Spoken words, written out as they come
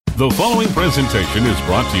The following presentation is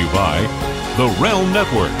brought to you by the Realm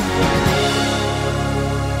Network.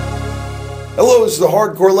 Hello, this is the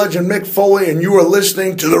hardcore legend Mick Foley, and you are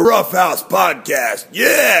listening to the Rough House Podcast.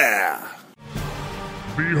 Yeah!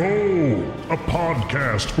 Behold, a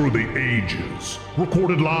podcast for the ages,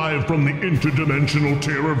 recorded live from the interdimensional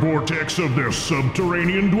terror vortex of their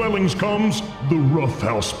subterranean dwellings comes the Rough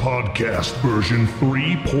House Podcast version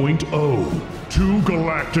 3.0. Two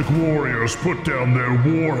galactic warriors put down their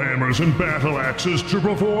warhammers and battle axes to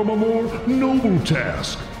perform a more noble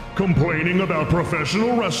task, complaining about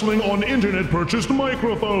professional wrestling on internet-purchased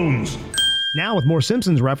microphones. Now with more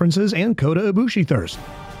Simpsons references and Kota Ibushi thirst.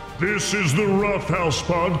 This is the Rough House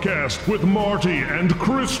Podcast with Marty and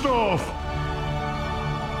Christoph.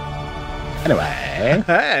 Anyway.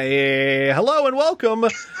 Hey, hello and welcome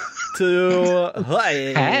to...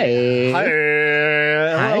 Hey.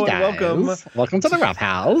 Hello and welcome. Welcome to the Rough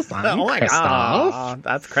House. I'm oh my Christoph. God.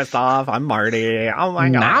 That's Christoph. I'm Marty. Oh my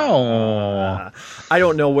God. No. I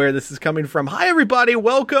don't know where this is coming from. Hi, everybody.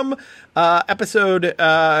 Welcome. Episode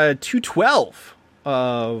 212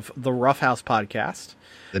 of the Rough House Podcast.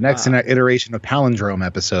 The next iteration of palindrome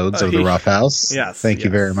episodes of the Rough House. Yes. Thank you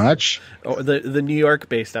very much. Oh, the New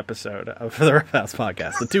York-based episode of the Rough House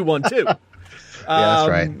Podcast, the 212. Yeah, that's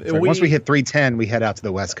right. Once we hit 310, we head out to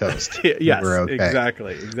the West Coast. Yes, we're okay.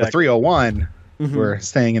 exactly. The 301, we're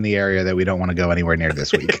staying in the area that we don't want to go anywhere near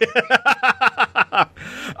this week.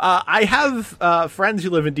 I have friends who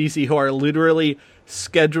live in D.C. who are literally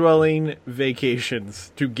scheduling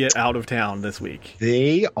vacations to get out of town this week.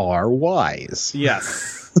 They are wise.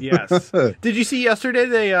 Yes. Yes. Did you see yesterday?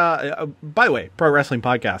 They, by the way, Pro Wrestling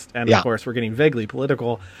Podcast, and of course we're getting vaguely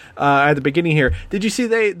political at the beginning here. Did you see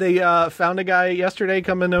they found a guy yesterday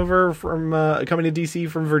coming over from coming to DC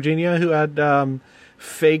from Virginia who had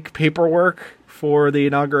fake paperwork for the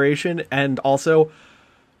inauguration and also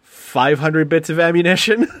 500 bits of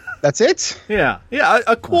ammunition? That's it? Yeah,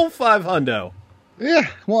 a cool 500. Yeah,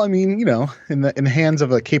 well, I mean, you know, in the hands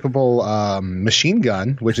of a capable machine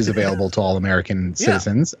gun, which is available to all American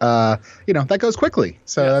citizens, you know, that goes quickly.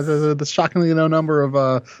 So there's a shockingly low number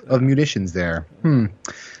of munitions there.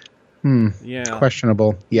 Yeah,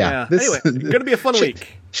 questionable. Yeah. Anyway, gonna be a fun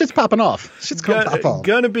week. Shit's popping off. Shit's gonna pop off.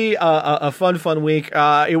 Gonna be a fun week.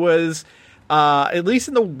 It was. At least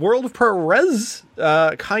in the world of pro res,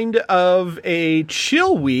 kind of a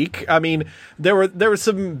chill week. I mean, there was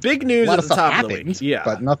some big news at the top of the week.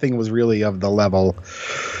 But nothing was really of the level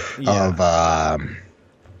of,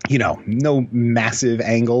 you know, no massive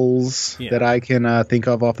angles that I can think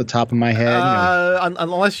of off the top of my head.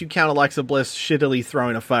 Unless you count Alexa Bliss shittily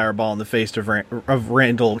throwing a fireball in the face of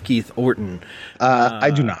Randall Keith Orton.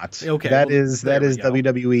 I do not. Okay, that is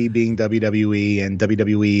WWE being WWE, and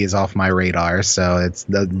WWE is off my radar, so it's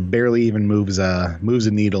barely even moves a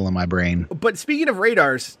needle in my brain. But speaking of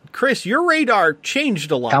radars, Chris, your radar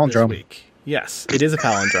changed a lot this week. Yes, it is a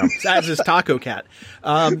palindrome, as is Taco Cat.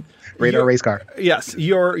 Radar race car. Yes,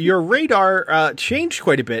 your radar changed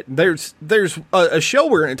quite a bit. There's a show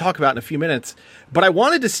we're going to talk about in a few minutes, but I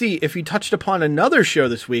wanted to see if you touched upon another show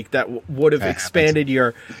this week that would have expanded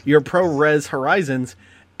your pro res horizons,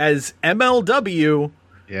 as MLW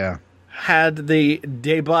had the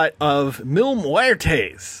debut of Mil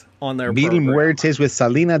Muertes on their Mil program. Muertes with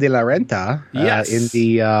Salina de la Renta in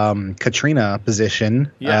the Katrina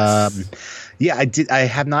position. Yes. Yeah, I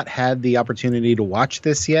have not had the opportunity to watch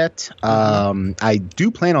this yet. I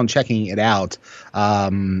do plan on checking it out.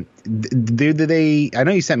 Did they? I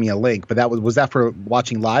know you sent me a link, but was that for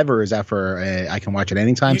watching live, or is that for I can watch it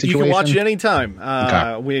anytime situation? You can watch it anytime.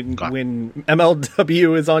 When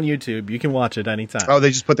MLW is on YouTube, you can watch it anytime. Oh,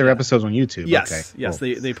 they just put their episodes on YouTube. Yes, okay, yes,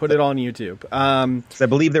 cool. they put it on YouTube. So I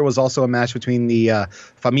believe there was also a match between the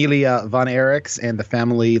Familia Von Erichs and the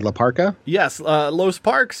family La Parca. Yes, Los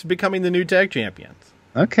Parks becoming the new tag champions.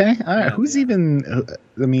 Okay, all right. Who's even?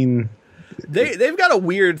 I mean. They've got a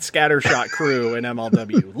weird scattershot crew in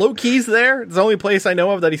MLW. Low Key's there. It's the only place I know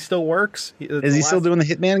of that he still works. Is he still doing the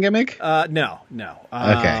Hitman gimmick? No.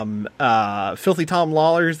 Okay. Filthy Tom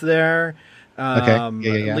Lawler's there.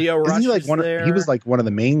 Okay. Leo Rush is there. He was like one of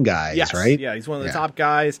the main guys, right? Yeah, he's one of the top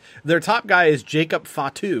guys. Their top guy is Jacob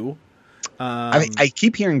Fatu. I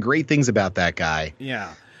keep hearing great things about that guy.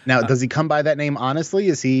 Yeah. Now, does he come by that name honestly?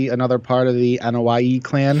 Is he another part of the Anoa'i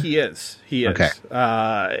clan? He is. Okay.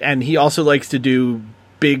 And he also likes to do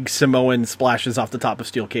big Samoan splashes off the top of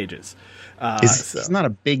steel cages. He's not a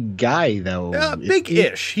big guy, though.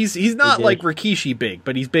 Big-ish. He's not like Rikishi big,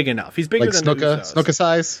 but he's big enough. He's bigger than Snuka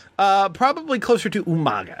size? Probably closer to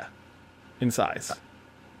Umaga in size.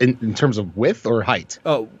 In terms of width or height?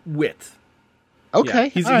 Oh, width. Okay. Yeah.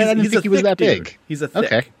 He's I didn't think he was that dude. big. He's a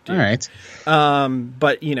thick All dude. right.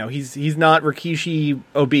 But he's not Rikishi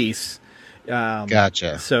obese.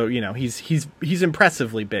 Gotcha. So he's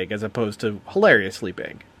impressively big as opposed to hilariously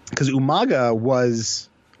big. Because Umaga was,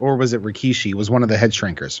 or was it Rikishi, was one of the head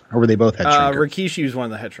shrinkers? Or were they both head shrinkers? Rikishi was one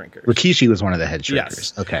of the head shrinkers. Rikishi was one of the head shrinkers.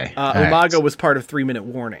 Yes. Okay. Umaga was part of 3 Minute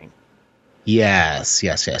Warning. Yes.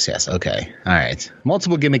 Okay. All right.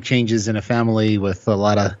 Multiple gimmick changes in a family with a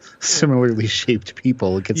lot of similarly shaped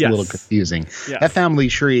people. It gets a little confusing. Yes. That family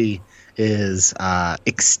tree is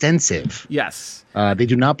extensive. Yes. They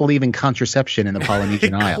do not believe in contraception in the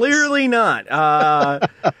Polynesian Isles. Clearly not.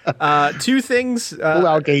 Two things.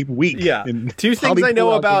 Pull-out game week. Yeah. Two things I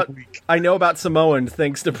know about. I know about Samoans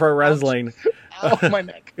thanks to pro wrestling. Oh, my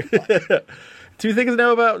neck. Two things I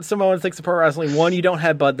know about Samoans thanks to pro wrestling. One, you don't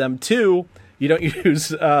headbutt them. Two, you don't use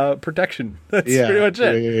protection. That's pretty much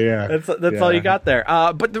it. Yeah. That's all you got there.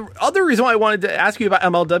 But the other reason why I wanted to ask you about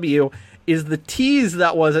MLW is the tease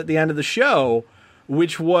that was at the end of the show,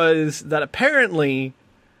 which was that apparently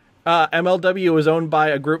MLW was owned by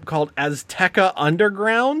a group called Azteca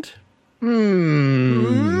Underground.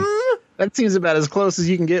 That seems about as close as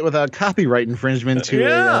you can get without copyright infringement to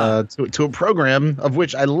a program of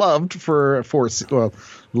which I loved for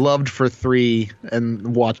 3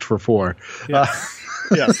 and watched for 4. Yes,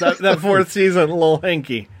 that 4th season, a little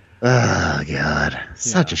hanky. Oh, God.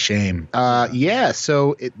 Such a shame.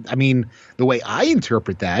 So, the way I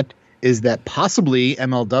interpret that is that possibly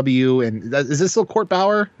MLW, and is this still Court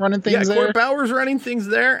Bauer running things there? Yeah, Court Bauer's running things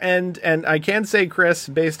there, and I can say, Chris,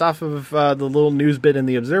 based off of the little news bit in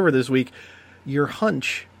The Observer this week, your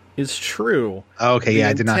hunch is true. Okay,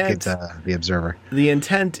 I did not get The Observer. The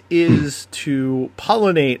intent is to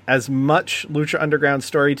pollinate as much Lucha Underground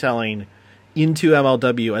storytelling into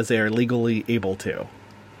MLW as they are legally able to.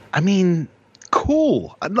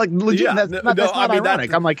 Cool. I'm like, legit. That's not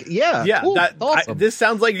ironic. I'm like, cool. That's awesome. This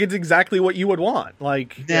sounds like it's exactly what you would want.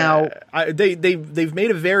 Like now, they've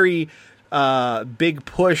made a very big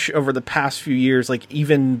push over the past few years. Like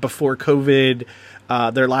even before COVID,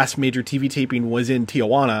 their last major TV taping was in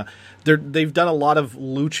Tijuana. They've done a lot of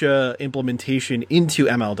lucha implementation into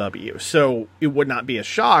MLW, so it would not be a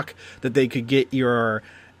shock that they could get your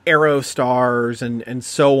Aero Stars and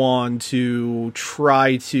so on to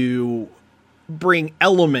try to bring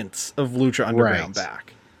elements of Lucha Underground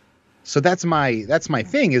back. So that's my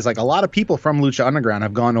thing is like a lot of people from Lucha Underground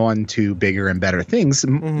have gone on to bigger and better things,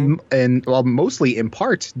 and mostly in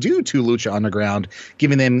part due to Lucha Underground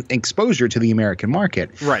giving them exposure to the American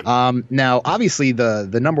market. Right. Now, obviously,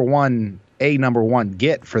 the number one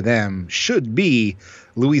get for them should be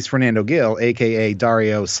Luis Fernando Gil, a.k.a.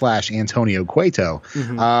 Dario/Antonio Cueto.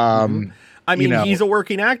 He's a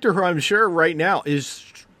working actor who I'm sure right now is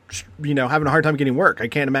having a hard time getting work. I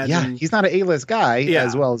can't imagine. Yeah, he's not an A-list guy,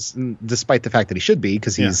 as well as, despite the fact that he should be,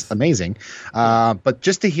 because he's amazing. But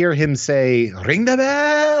just to hear him say "Ring the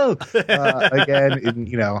bell" again,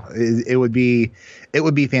 it would be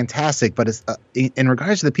fantastic. But it's, in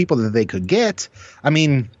regards to the people that they could get,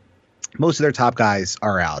 most of their top guys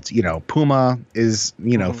are out. Puma is,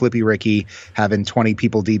 Flippy Ricky having 20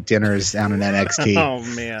 people deep dinners down in NXT. Oh,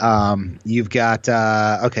 man. You've got,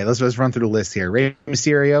 let's run through the list here. Rey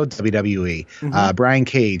Mysterio, WWE. Brian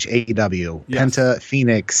Cage, AEW. Yes. Penta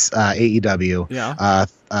Phoenix, AEW. Yeah.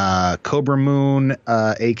 Cobra Moon,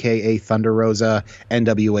 a.k.a. Thunder Rosa,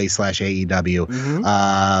 NWA/AEW.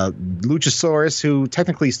 Luchasaurus, who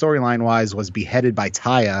technically storyline-wise was beheaded by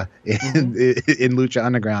Taya in Lucha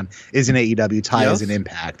Underground, is in AEW. Taya is in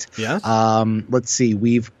Impact. Yes. Let's see.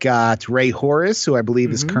 We've got Ray Horace, who I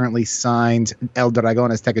believe is currently signed El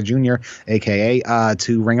Dragon Azteca Jr., a.k.a.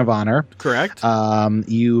 To Ring of Honor. Correct.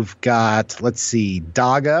 You've got, let's see,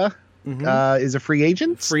 Daga. Is a free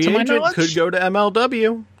agent. Free agent could go to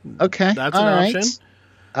MLW. Okay, that's an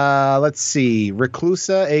option. Let's see,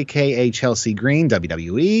 Reclusa, aka Chelsea Green,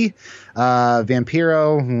 WWE.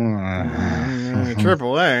 Vampiro,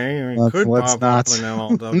 AAA. Could let's pop not. Up in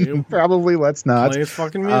MLW. Probably let's not. Play his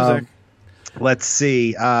fucking music. Let's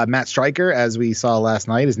see. Matt Stryker, as we saw last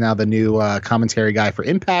night, is now the new commentary guy for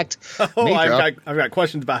Impact. Oh, I've got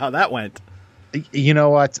questions about how that went. You know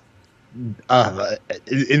what?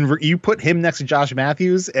 You put him next to Josh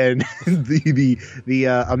Matthews, and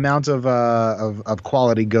the amount of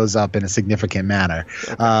quality goes up in a significant manner.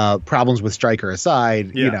 Problems with Stryker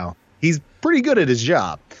aside, he's pretty good at his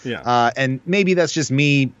job. Yeah. And maybe that's just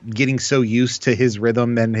me getting so used to his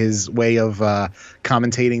rhythm and his way of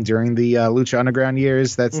commentating during the Lucha Underground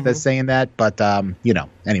years that's saying that. But,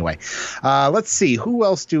 anyway. Let's see. Who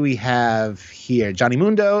else do we have here? Johnny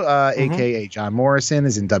Mundo, a.k.a. John Morrison,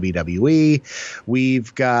 is in WWE.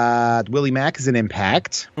 We've got Willie Mack is in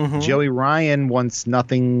Impact. Joey Ryan wants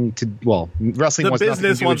nothing to – well, wrestling wants nothing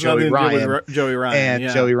to do with Joey Ryan.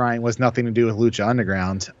 And Joey Ryan was nothing to do with Lucha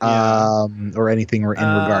Underground or anything in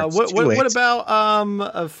regards to it. What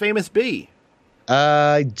about Famous B?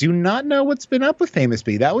 I do not know what's been up with Famous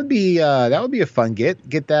B. That would be a fun get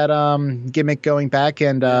that gimmick going back.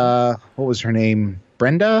 And what was her name?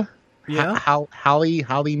 Brenda? Yeah. Holly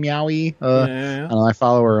Meowie. I don't know, I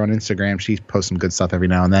follow her on Instagram. She posts some good stuff every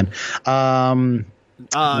now and then.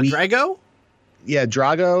 Drago? Yeah,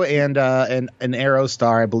 Drago and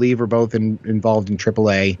Aerostar, I believe, are both involved in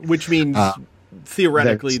AAA. Which means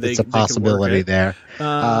theoretically it's a possibility there.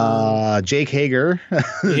 Jake Hager,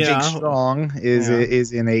 Jake Strong is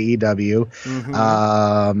in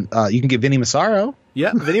AEW. You can get Vinny Massaro.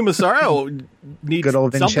 Yeah, Vinny Massaro needs good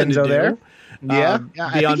old Vincenzo there.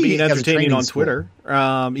 Beyond being entertaining on Twitter.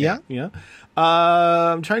 Yeah.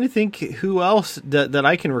 I'm trying to think who else that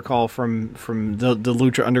I can recall from the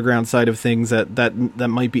Lucha Underground side of things that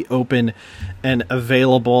might be open and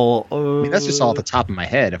available. I mean, that's just all at the top of my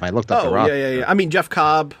head. If I looked up the roster. Yeah. I mean, Jeff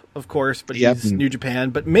Cobb, of course, but he's New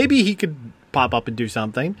Japan. But maybe he could pop up and do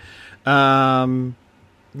something. I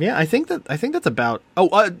think that's about.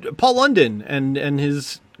 Paul London and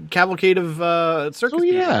his cavalcade of circus. Oh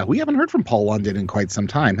yeah, people. We haven't heard from Paul London in quite some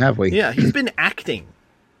time, have we? Yeah, he's been acting.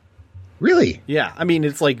 Really? Yeah, I mean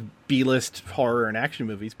it's like B-list horror and action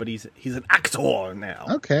movies, but he's an actor now.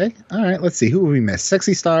 Okay, all right. Let's see who we missed.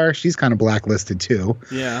 Sexy Star, she's kind of blacklisted too.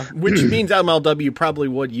 Yeah, which means MLW probably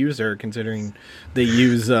would use her, considering they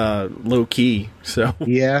use low key. So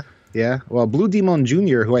yeah. Well, Blue Demon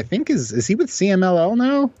Jr., who I think is he with CMLL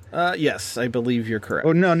now? Yes, I believe you're correct.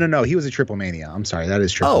 Oh no, he was a Triple Mania. I'm sorry, that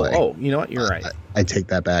is AAA. Oh, you know what? You're right. I take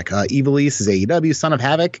that back. Evilise is AEW. Son of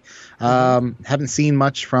Havoc. Haven't seen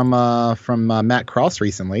much from Matt Cross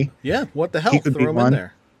recently. Yeah, what the hell? Throw him in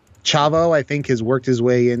there. Chavo, I think, has worked his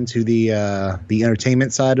way into the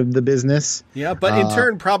entertainment side of the business. Yeah, but in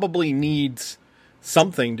turn probably needs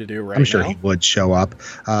something to do right now. I'm sure he would show up.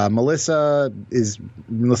 Melissa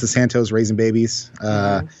Santos raising babies.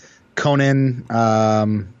 Conan,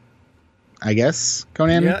 I guess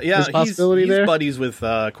Conan. Yeah, he's there. Buddies with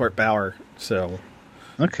Court Bauer. So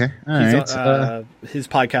okay, all right. His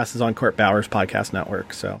podcast is on Court Bauer's podcast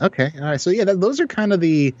network. So okay, all right. So yeah, those are kind of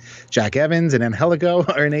the Jack Evans and Angelico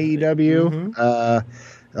are in AEW.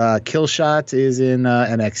 Killshot is in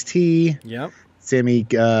NXT. Yep.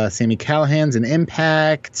 Sammy Callahan's in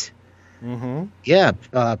Impact. Yeah,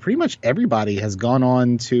 pretty much everybody has gone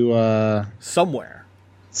on to somewhere.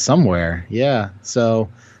 Yeah, so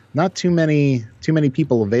not too many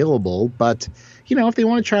people available, but if they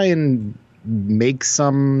want to try and make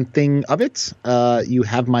something of it, you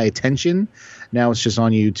have my attention. Now it's just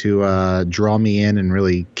on you to draw me in and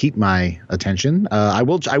really keep my attention. I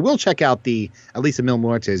will check out at least Emil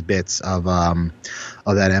Muertes bits of that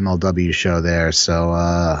MLW show there. So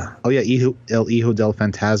El Hijo del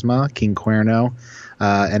Fantasma, King Cuerno,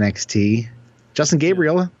 NXT. Justin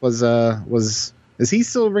Gabriel is he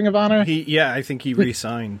still Ring of Honor? I think he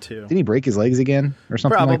re-signed too. Didn't he break his legs again or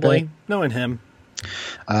something Probably. like that? Knowing him.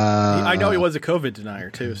 I know he was a COVID denier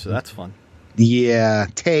too, so that's fun. Yeah,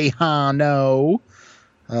 Tejano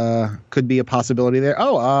could be a possibility there.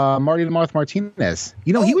 Marty the Moth Martinez.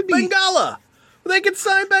 He would be Bengala. They could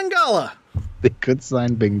sign Bengala. They could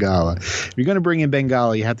sign Bengala. If you're going to bring in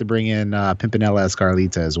Bengala, you have to bring in Pimpinella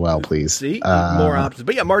Escarlita as well, please. See, more options.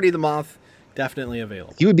 But yeah, Marty the Moth definitely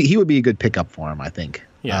available. He would be a good pickup for him, I think.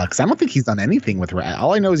 Yeah, because I don't think he's done anything with.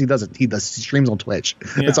 All I know is he does streams on Twitch.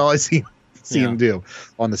 Yeah. That's all I see him do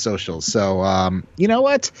on the socials. So you know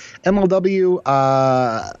what, MLW,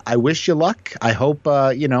 I wish you luck. I hope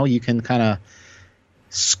you can kind of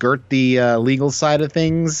skirt the legal side of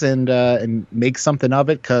things and make something of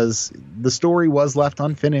it, because the story was left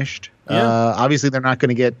unfinished. Obviously they're not going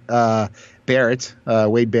to get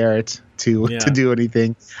Wade Barrett to do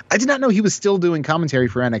anything. I did not know he was still doing commentary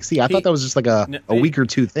for NXT. I thought that was just like a week or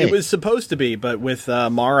two thing. It was supposed to be, but with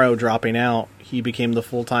Morrow dropping out, he became the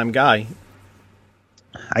full-time guy.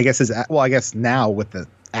 I guess now with the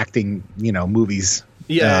acting, movies,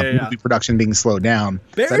 movie production being slowed down.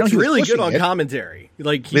 Barrett's really good on commentary.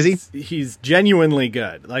 Like he's genuinely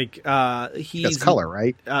good. Like he's that's color,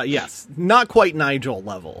 right? Yes, not quite Nigel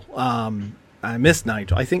level. I miss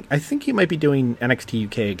Nigel. I think he might be doing NXT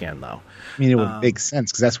UK again, though. I mean, it would make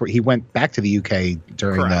sense because that's where he went back to the UK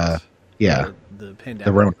during the pandemic.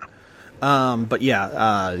 The Rona. But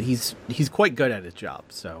yeah, he's quite good at his job.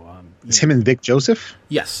 So it's him and Vic Joseph.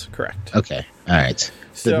 Yes, correct. Okay, all right.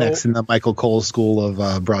 The next in the Michael Cole school of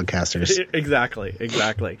broadcasters. Exactly. And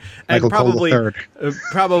Michael probably, Cole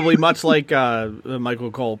probably much like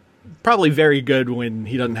Michael Cole, probably very good when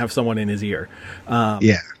he doesn't have someone in his ear.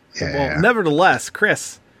 Nevertheless,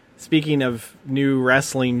 Chris, speaking of new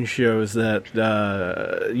wrestling shows that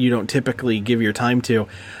you don't typically give your time to,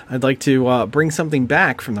 I'd like to bring something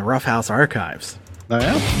back from the Rough House archives. Oh,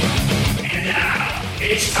 yeah? And now,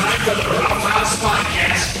 it's time for the Rough House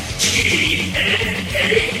Podcast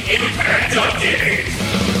TNA Impact Update.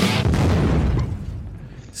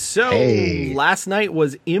 So, last night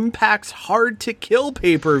was Impact's Hard to Kill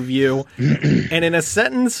pay-per-view, and in a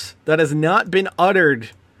sentence that has not been uttered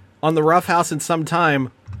on the Rough House in some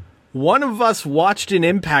time, one of us watched an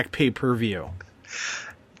Impact pay-per-view.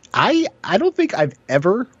 I don't think I've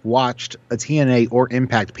ever watched a TNA or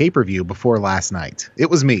Impact pay-per-view before last night. It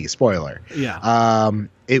was me, spoiler. Yeah.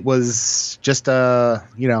 It was just spur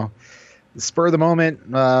of the moment.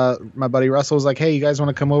 My buddy Russell was like, "Hey, you guys want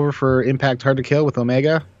to come over for Impact Hard to Kill with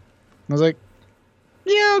Omega?" I was like,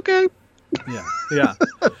 "Yeah, okay." Yeah.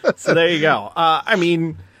 So there you go.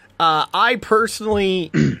 I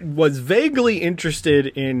personally was vaguely interested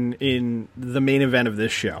in the main event of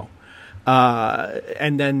this show.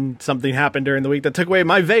 And then something happened during the week that took away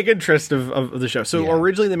my vague interest of the show. So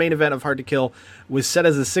originally the main event of Hard to Kill was set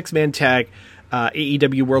as a 6-man tag.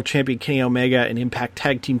 AEW World Champion Kenny Omega and Impact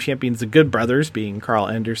Tag Team Champions the Good Brothers, being Carl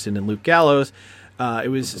Anderson and Luke Gallows. It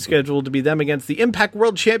was scheduled to be them against the Impact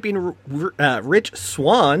World Champion Rich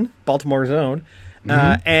Swann, Baltimore's own,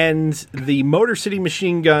 and the Motor City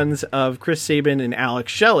Machine Guns of Chris Sabin and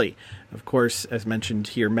Alex Shelley. Of course, as mentioned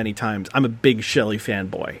here many times, I'm a big Shelley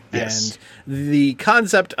fanboy. Yes. And the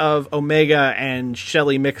concept of Omega and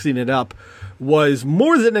Shelley mixing it up was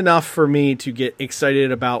more than enough for me to get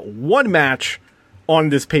excited about one match on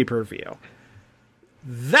this pay-per-view.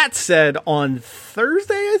 That said, on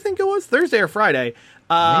Thursday, I think it was, Thursday or Friday,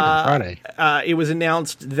 it was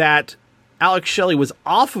announced that Alex Shelley was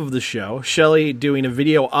off of the show. Shelley doing a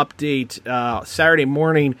video update Saturday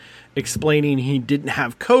morning explaining he didn't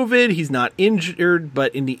have COVID, he's not injured,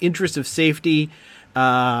 but in the interest of safety,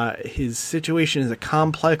 his situation is a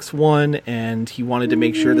complex one, and he wanted to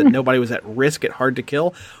make sure that nobody was at risk at Hard to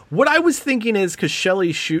Kill. What I was thinking is, because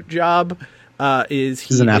Shelley's shoot job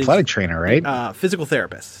he's an athletic trainer, right? Physical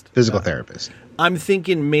therapist. Therapist. I'm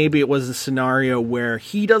thinking maybe it was a scenario where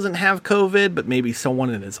he doesn't have COVID, but maybe someone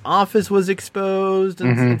in his office was exposed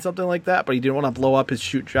and something like that, but he didn't want to blow up his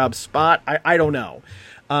shoot job spot. I don't know.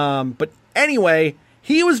 But anyway,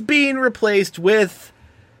 he was being replaced with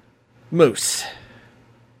Moose.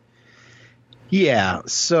 Yeah,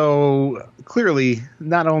 so clearly,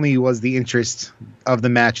 not only was the interest of the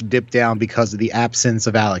match dipped down because of the absence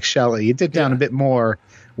of Alex Shelley, it dipped down a bit more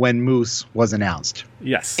when Moose was announced.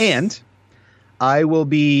 Yes. And I will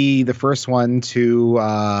be the first one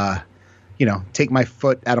to, take my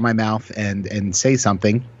foot out of my mouth and say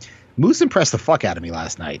something. Moose impressed the fuck out of me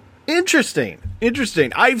last night. Interesting.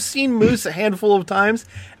 I've seen Moose a handful of times,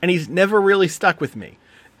 and he's never really stuck with me.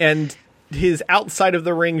 And his outside of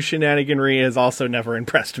the ring shenaniganry has also never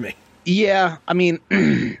impressed me. Yeah, I mean,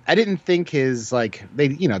 I didn't think his, they,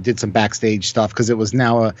 did some backstage stuff, because it was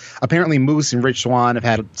now apparently Moose and Rich Swann have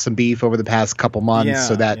had some beef over the past couple months,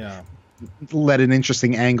 so that led an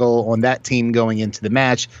interesting angle on that team going into the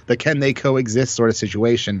match, the can they coexist sort of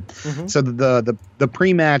situation. So the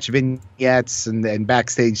pre-match vignettes and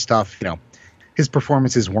backstage stuff, his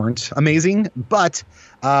performances weren't amazing, but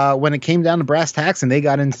when it came down to brass tacks and they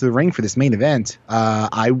got into the ring for this main event,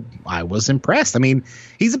 I was impressed. I mean,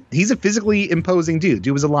 he's a physically imposing dude.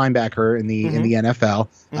 Dude was a linebacker in the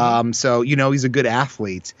NFL, so he's a good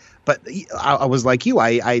athlete. But I was like you.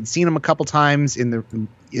 I had seen him a couple times in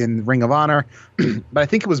Ring of Honor, but I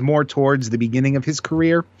think it was more towards the beginning of his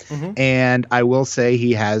career. And I will say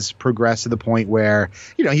he has progressed to the point where,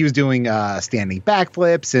 he was doing standing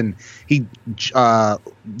backflips, and he,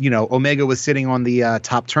 Omega was sitting on the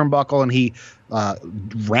top turnbuckle, and he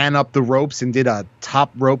ran up the ropes and did a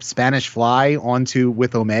top rope Spanish fly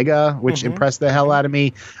with Omega, which impressed the hell out of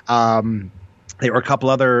me. There were a couple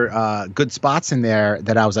other good spots in there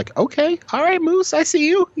that I was like, okay, all right, Moose, I see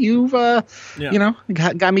you. You've,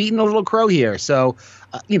 got me eating a little crow here. So,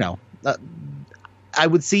 I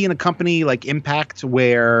would see in a company like Impact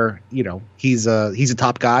where, he's a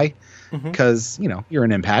top guy. because you're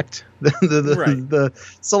an Impact. The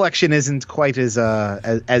selection isn't quite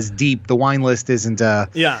as deep. The wine list isn't. You're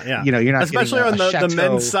not especially on the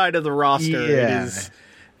men's side of the roster. Yeah.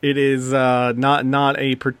 It is not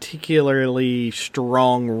a particularly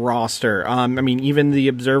strong roster. I mean, even the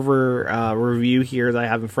Observer review here that I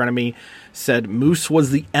have in front of me said Moose was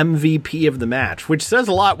the MVP of the match, which says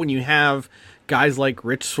a lot when you have guys like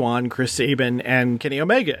Rich Swann, Chris Sabin, and Kenny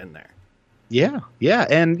Omega in there. Yeah,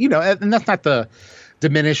 and and that's not to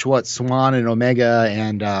diminish what Swann and Omega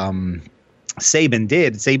and Sabin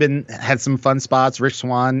did. Sabin had some fun spots. Rich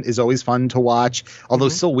Swann is always fun to watch, although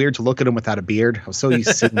it's so weird to look at him without a beard. I was so used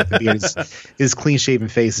to seeing with the beard. His clean-shaven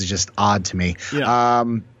face is just odd to me. Yeah.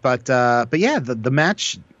 But yeah, the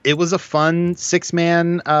match, it was a fun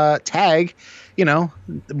 6-man tag.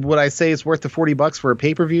 Would I say it's worth the $40 for a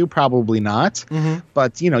pay-per-view? Probably not.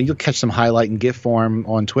 But you'll catch some highlight and GIF form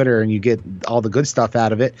on Twitter, and you get all the good stuff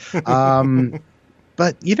out of it.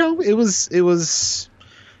 But it was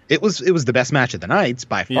the best match of the night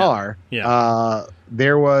by far. Yeah.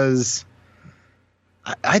 There was,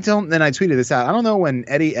 then I tweeted this out. I don't know when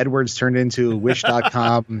Eddie Edwards turned into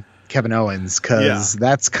Wish.com Kevin Owens, because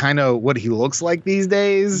that's kind of what he looks like these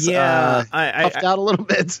days. Yeah. Puffed out a little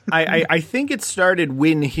bit. I think it started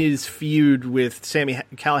when his feud with Sami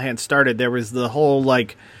Callihan started. There was the whole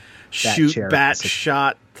bat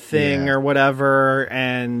shot thing or whatever,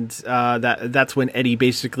 and that's when Eddie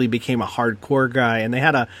basically became a hardcore guy, and they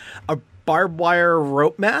had a barbed wire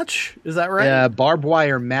rope match. Is that right? Yeah, barbed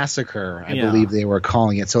wire massacre, I believe they were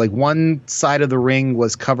calling it. So one side of the ring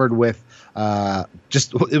was covered with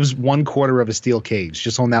it was 1/4 of a steel cage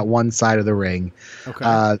just on that one side of the ring.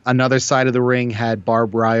 Okay. Another side of the ring had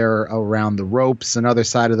barbed wire around the ropes. Another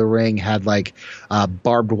side of the ring had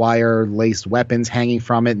barbed wire laced weapons hanging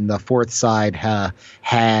from it, and the fourth side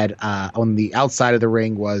had on the outside of the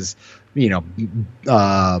ring was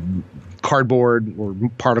cardboard or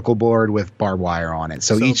particle board with barbed wire on it.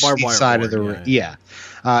 So each side of the ring,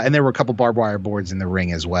 and there were a couple barbed wire boards in the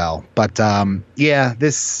ring as well. But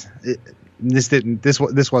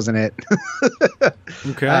this wasn't it.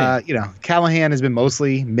 Okay. Callahan has been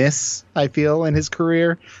mostly miss, I feel, in his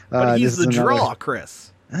career. But he's the draw,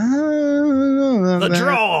 Chris. The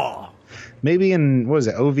draw. Maybe in, what was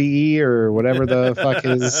it, OVE or whatever the fuck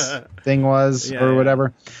his thing was or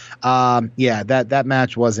whatever. That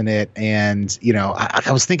match wasn't it. And,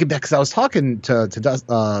 I was thinking back because I was talking to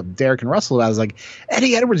Derek and Russell. I was like,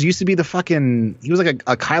 Eddie Edwards used to be he was like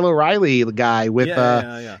a Kyle O'Reilly guy with,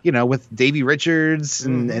 with Davey Richards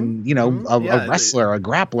and a wrestler, a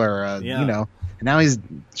grappler, and now he's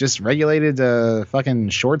just regulated fucking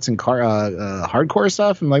shorts and hardcore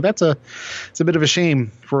stuff. And it's a bit of a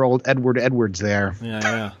shame for old Edward Edwards there.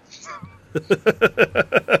 Yeah.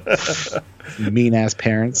 Mean ass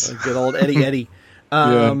parents. Good old Eddie.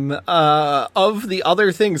 Of the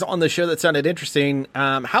other things on the show that sounded interesting,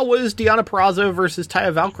 how was Deonna Purrazzo versus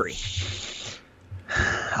Taya Valkyrie?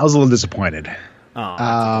 I was a little disappointed. Oh, that's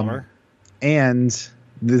a bummer. And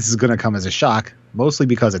this is going to come as a shock, mostly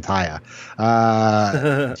because of Taya.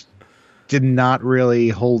 Did not really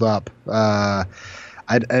hold up. I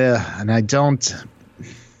don't.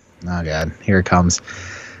 Oh God, here it comes.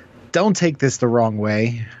 Don't take this the wrong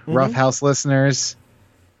way, Rough House listeners,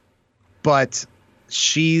 but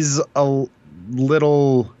she's a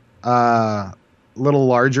little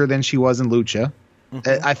larger than she was in Lucha.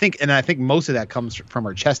 I think most of that comes from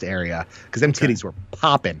her chest area because them titties were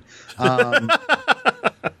popping. But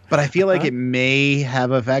I feel like it may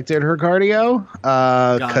have affected her cardio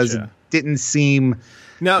because it didn't seem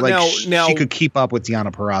now she could keep up with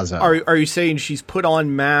Deonna Purrazzo. Are you saying she's put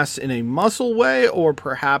on mass in a muscle way or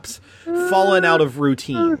perhaps fallen out of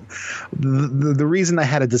routine? The reason I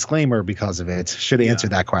had a disclaimer because of it should answer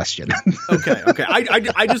that question. Okay.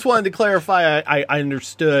 I just wanted to clarify. I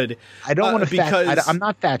understood. I don't want to I'm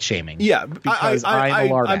not fat shaming. Yeah, because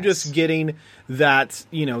I'm just getting that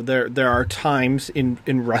there are times in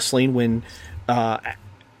wrestling when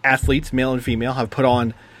athletes, male and female, have put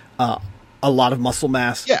on a lot of muscle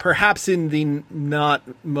mass, perhaps in the not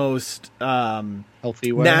most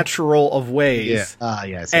healthy way, natural of ways.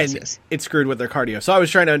 Yes. It screwed with their cardio. So I was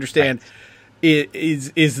trying to understand: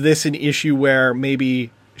 is this an issue where maybe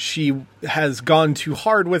she has gone too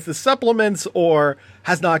hard with the supplements, or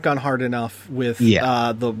has not gone hard enough with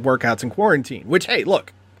the workouts in quarantine? Which, hey,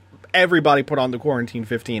 look, everybody put on the quarantine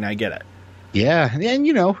 15. I get it. Yeah,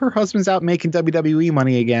 and her husband's out making WWE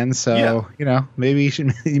money again, so maybe she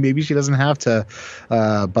doesn't have to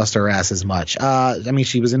bust her ass as much.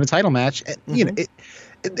 She was in a title match.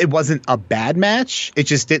 It wasn't a bad match. It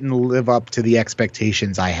just didn't live up to the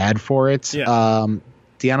expectations I had for it. Yeah.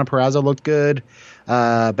 Deonna Purrazzo looked good.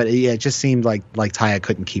 But it just seemed like Taya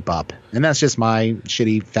couldn't keep up. And that's just my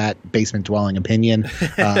shitty, fat, basement-dwelling opinion.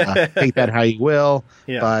 Take that how you will.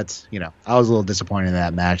 Yeah. But, I was a little disappointed in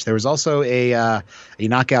that match. There was also a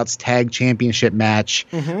Knockouts Tag Championship match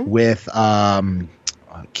with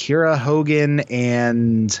Kiera Hogan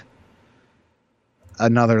and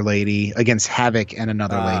another lady against Havoc and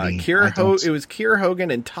another lady. It was Kiera Hogan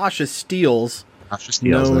and Tasha Steelz,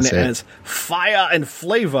 known as Fire and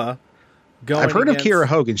Flava. I've heard of Kiera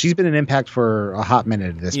Hogan. She's been in Impact for a hot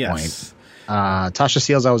minute at this point. Tasha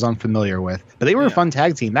Steelz I was unfamiliar with, but they were a fun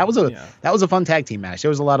tag team. That was a fun tag team match. There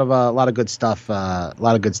was a lot of good stuff. A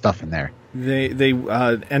lot of good stuff in there. They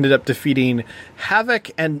ended up defeating Havoc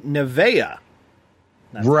and Nevaeh.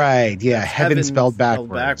 Right. Yeah. Heaven spelled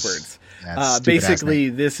backwards. Basically,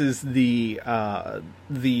 this is the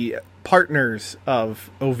partners of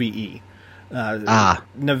OVE.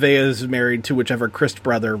 Nevaeh's married to whichever Chris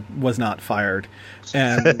brother was not fired,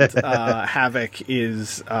 and Havoc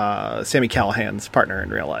is Sami Callihan's partner in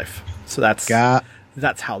real life. So that's how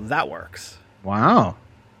that works. Wow.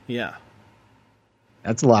 Yeah.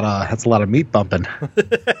 That's a lot of meat bumping.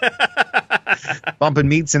 Bumping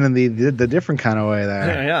meats in the different kind of way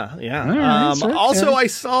there. Yeah. Also, I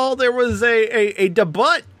saw there was a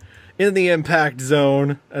debut in the Impact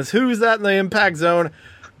Zone. As who's that in the Impact Zone?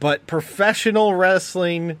 But professional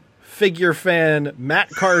wrestling figure fan Matt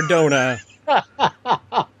Cardona. That's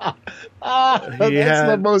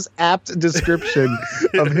the most apt description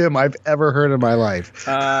of him I've ever heard in my life.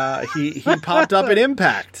 He popped up in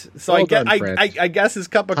Impact, so I guess his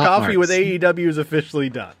cup of coffee with AEW is officially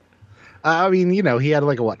done. I mean, he had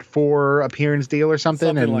like a 4 appearance deal or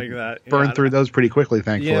something and like that. Burned through those pretty quickly,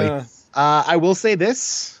 thankfully. Yeah. I will say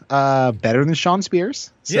this, better than Sean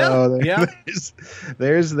Spears. So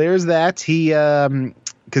there's that. He,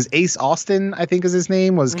 because Ace Austin, I think is his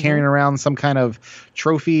name, was carrying around some kind of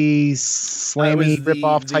trophy slammy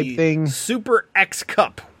rip-off type thing. Super X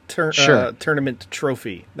Cup tournament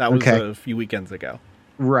trophy. That was a few weekends ago.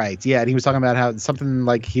 Right, yeah, and he was talking about how something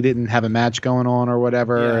like he didn't have a match going on or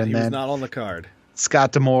whatever. Yeah, and he then was not on the card.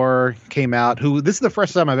 Scott D'Amore came out, this is the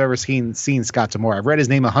first time I've ever seen Scott D'Amore. I've read his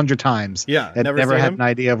name 100 times. Yeah. And never had an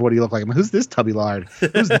idea of what he looked like. I mean, who's this tubby lard?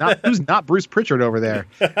 Who's not Bruce Pritchard over there?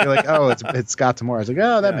 You're like, oh, it's Scott D'Amore. I was like,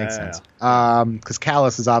 oh, that makes sense. Because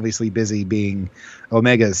Callis is obviously busy being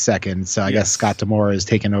Omega's second, so I guess Scott D'Amore is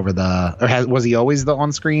taking over was he always the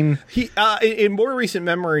on-screen? He in more recent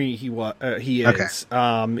memory he is.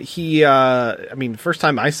 Okay. First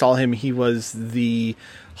time I saw him, he was the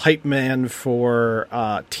hype man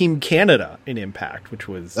for Team Canada in Impact, which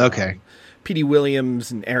was Petey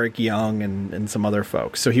Williams and Eric Young and some other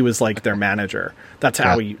folks. So he was like their manager. That's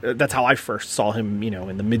how I first saw him,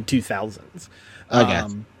 in the mid 2000s.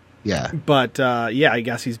 Yeah. But I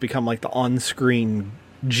guess he's become like the on-screen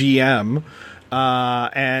GM.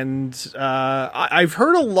 I've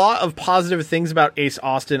heard a lot of positive things about Ace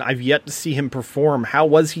Austin. I've yet to see him perform. How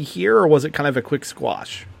was he here, or was it kind of a quick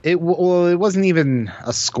squash? It wasn't even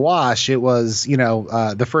a squash. It was,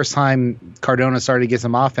 the first time Cardona started to get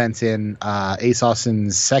some offense in, Ace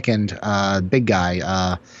Austin's second big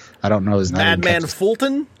guy. I don't know his name. Madman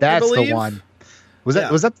Fulton? That's the one. Was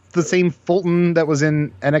that the same Fulton that was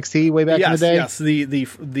in NXT way back in the day? Yes, the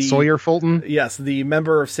Sawyer Fulton. Yes, the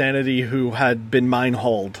member of Sanity who had been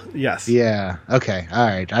mine-hauled. Yes. Yeah. Okay. All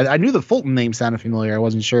right. I knew the Fulton name sounded familiar. I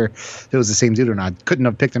wasn't sure if it was the same dude or not. Couldn't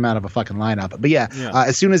have picked him out of a fucking lineup. But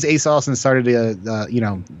as soon as Ace Austin started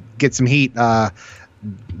to get some heat,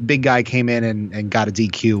 big guy came in and got a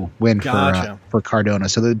DQ win for Cardona.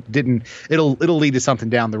 So it'll lead to something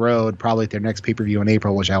down the road, probably at their next pay-per-view in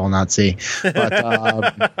April, which I will not see.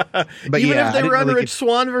 But even if they run Rich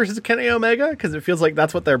Swann versus Kenny Omega, because it feels like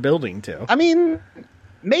that's what they're building to. I mean,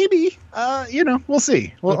 maybe. We'll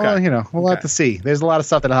see. We'll have to see. There's a lot of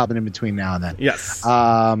stuff that'll happen in between now and then. Yes.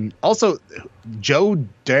 Also, Joe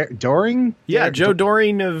Doring? Yeah, Joe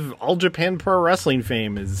Doring of All Japan Pro Wrestling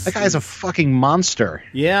fame that guy's a fucking monster.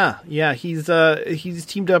 Yeah. He's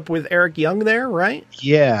teamed up with Eric Young there, right?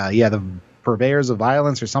 Yeah. The Purveyors of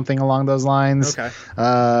Violence or something along those lines. Okay.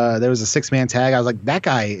 There was a 6-man tag. I was like, that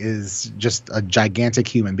guy is just a gigantic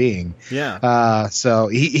human being. Yeah. So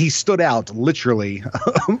he stood out literally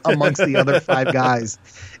amongst the other 5 guys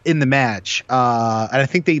in the match. And I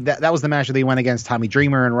think that was the match where they went against Tommy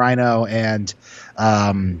Dreamer and Rhino, and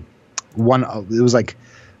it was like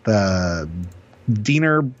the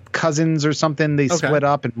Diener cousins or something. They split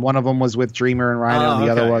up, and one of them was with Dreamer and Rhino, and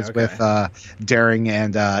the other was with Daring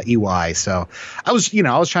and EY. So I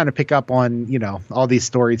was trying to pick up on all these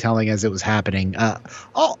storytelling as it was happening.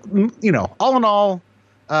 All in all,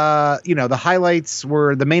 the highlights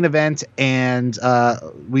were the main event, and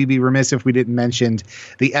we'd be remiss if we didn't mention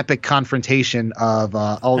the epic confrontation of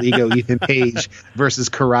All Ego Ethan Page versus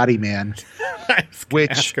Karate Man,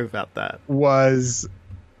 which about that. Was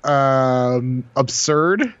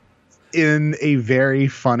absurd in a very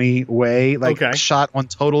funny way, shot on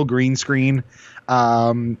total green screen.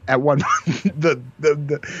 At one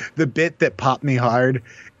the bit that popped me hard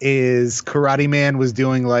is Karate Man was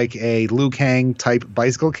doing like a Liu Kang type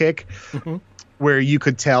bicycle kick, where you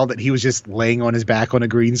could tell that he was just laying on his back on a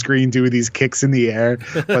green screen doing these kicks in the air,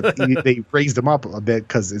 but they raised him up a bit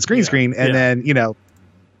because it's green screen, and then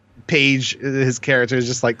Page, his character, is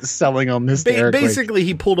just like selling him hysterically. Basically,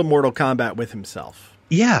 he pulled a Mortal Kombat with himself.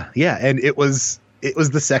 Yeah, and it was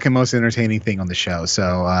the second most entertaining thing on the show.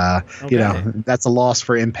 So, that's a loss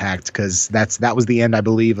for Impact because that was the end, I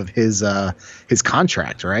believe, of his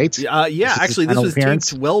contract, right? Actually, this was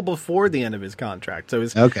taped well before the end of his contract. So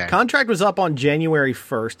his contract was up on January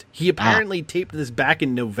 1st. He apparently taped this back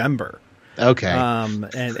in November. Okay.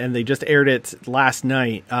 And they just aired it last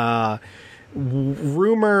night.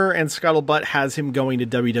 Rumor and scuttlebutt has him going to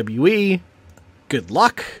WWE. Good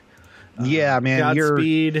luck. Yeah, man.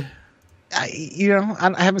 Godspeed.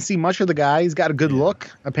 I haven't seen much of the guy. He's got a good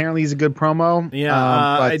look. Apparently, he's a good promo.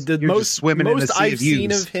 Yeah, but the most I've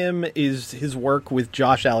seen of him is his work with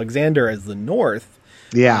Josh Alexander as the North.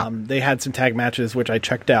 Yeah, they had some tag matches which I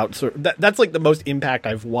checked out. So that's like the most Impact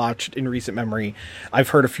I've watched in recent memory. I've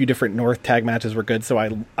heard a few different North tag matches were good, so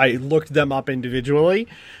I looked them up individually.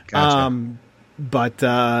 Gotcha. But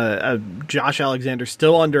Josh Alexander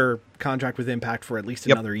still under contract with Impact for at least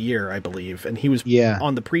another year, I believe, and he was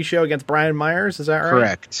on the pre-show against Brian Myers. Is that right?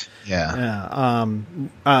 Correct. Yeah.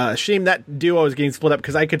 Shame that duo is getting split up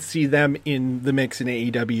because I could see them in the mix in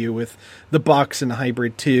AEW with the Bucks and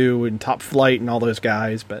Hybrid 2 and Top Flight and all those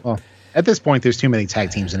guys. But at this point, there's too many tag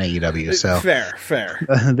teams in AEW. So fair.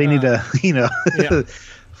 They need to,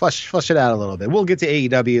 flush it out a little bit. We'll get to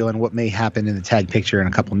AEW and what may happen in the tag picture in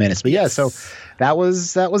a couple of minutes. But so that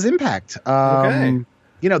was Impact. Okay.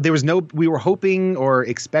 There was we were hoping or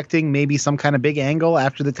expecting maybe some kind of big angle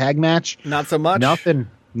after the tag match. Not so much. Nothing.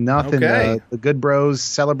 Okay. The Good Bros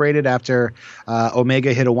celebrated after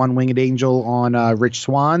Omega hit a one-winged angel on Rich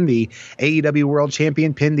Swann, the AEW World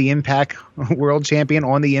Champion, pinned the Impact World Champion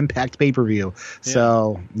on the Impact pay-per-view. Yeah.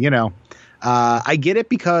 So, I get it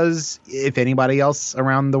because if anybody else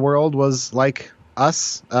around the world was like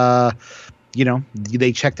us,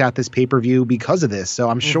 they checked out this pay-per-view because of this. So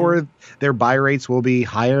I'm sure their buy rates will be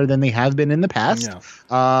higher than they have been in the past.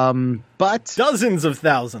 Yeah. But dozens of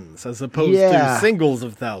thousands as opposed to singles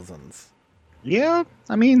of thousands. Yeah.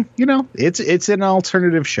 I mean, it's an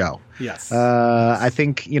alternative show. Yes. I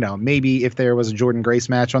think, maybe if there was a Jordan Grace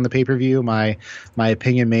match on the pay-per-view, my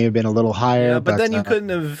opinion may have been a little higher. Yeah, but then you couldn't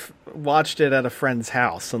have watched it at a friend's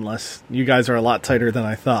house unless you guys are a lot tighter than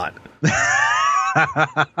I thought.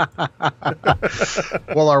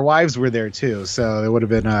 Well, our wives were there too, so it would have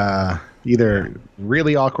been either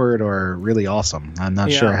really awkward or really awesome. I'm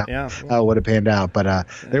not sure how it would have panned out, but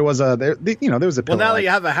there was a pillow. Well, now that you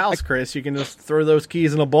have a house, Chris, you can just throw those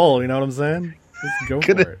keys in a bowl. You know what I'm saying? Just go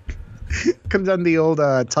for it. Comes on the old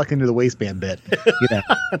tuck into the waistband bit.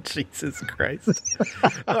 Jesus Christ.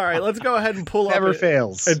 All right, let's go ahead and pull up. Never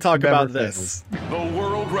fails. And talk about this. The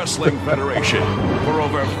World Wrestling Federation. For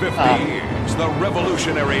over 50 years, the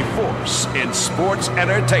revolutionary force in sports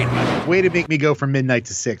entertainment. Way to make me go from midnight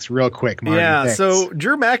to 6 real quick, Marty. Yeah, Thanks. So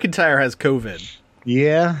Drew McIntyre has COVID.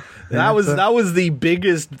 Yeah. That was the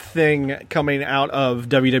biggest thing coming out of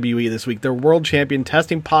WWE this week. Their world champion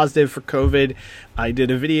testing positive for COVID. I did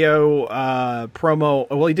a video promo.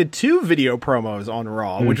 Well, he did 2 video promos on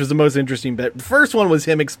Raw, which was the most interesting bit. The first one was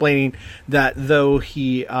him explaining that though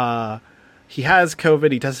he has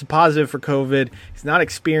COVID, he tested positive for COVID, he's not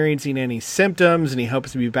experiencing any symptoms, and he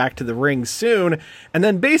hopes to be back to the ring soon. And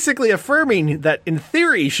then basically affirming that in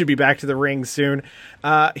theory he should be back to the ring soon.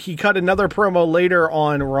 He cut another promo later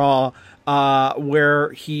on Raw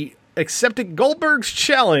where he accepted Goldberg's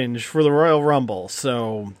challenge for the Royal Rumble.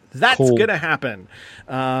 So that's going to happen.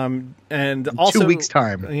 And also 2 weeks'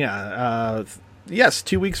 time. Yeah. Yes,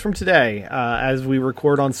 2 weeks from today, as we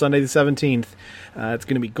record on Sunday the 17th. It's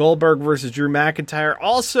going to be Goldberg versus Drew McIntyre.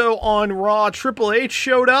 Also on Raw, Triple H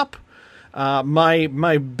showed up.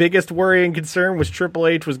 My biggest worry and concern was Triple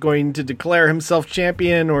H was going to declare himself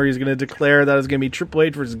champion, or he's going to declare that it was going to be Triple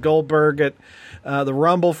H versus Goldberg at the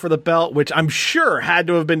Rumble for the belt, which I'm sure had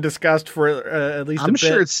to have been discussed for at least a bit. I'm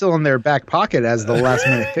sure it's still in their back pocket as the last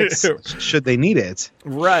minute fix should they need it.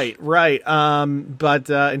 Right. But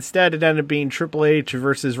instead it ended up being Triple H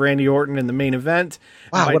versus Randy Orton in the main event.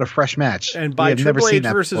 Wow, what a fresh match. And by Triple H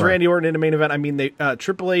versus Randy Orton in the main event, I mean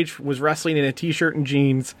Triple H was wrestling in a t-shirt and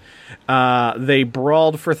jeans. They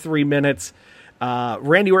brawled for 3 minutes.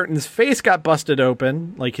 Randy Orton's face got busted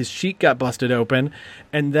open, like his cheek got busted open,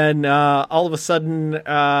 and then all of a sudden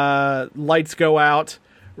lights go out.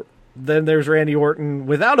 Then there's Randy Orton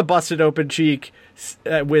without a busted open cheek,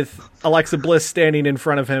 with Alexa Bliss standing in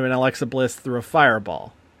front of him, and Alexa Bliss threw a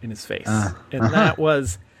fireball in his face. And that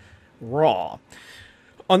was Raw.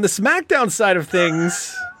 On the SmackDown side of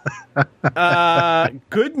things,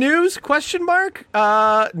 good news, question mark?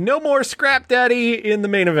 No more Scrap Daddy in the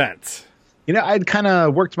main event. I'd kind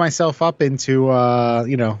of worked myself up into,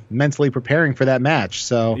 mentally preparing for that match.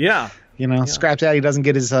 So, Scrap Daddy doesn't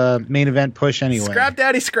get his main event push anyway. Scrap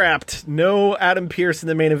Daddy scrapped. No Adam Pearce in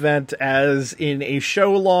the main event, as in a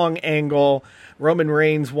show-long angle, Roman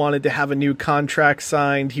Reigns wanted to have a new contract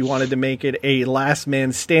signed. He wanted to make it a last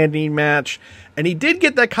man standing match. And he did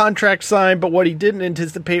get that contract signed, but what he didn't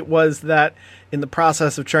anticipate was that in the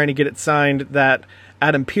process of trying to get it signed, that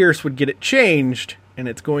Adam Pearce would get it changed, and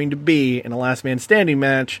it's going to be, in a last man standing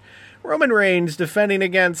match, Roman Reigns defending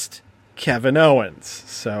against Kevin Owens.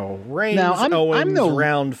 So Owens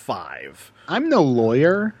round 5. I'm no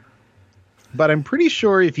lawyer, but I'm pretty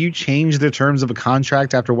sure if you change the terms of a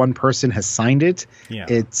contract after one person has signed it,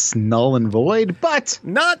 it's null and void. But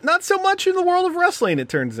not so much in the world of wrestling, it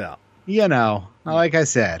turns out. Like I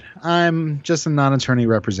said, I'm just a non-attorney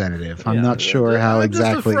representative. I'm not sure how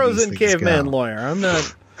exactly. Just a frozen caveman go. lawyer. I'm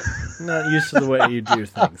not used to the way you do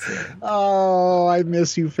things here. Oh, I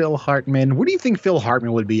miss you, Phil Hartman. What do you think Phil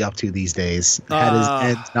Hartman would be up to these days had his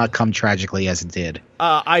end not come tragically as it did?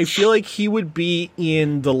 I feel like he would be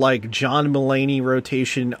in the John Mulaney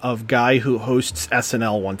rotation of guy who hosts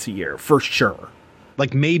SNL once a year, for sure.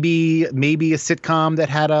 Like maybe a sitcom that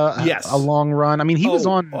had a long run. I mean, he was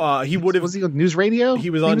on. Was he on News Radio? He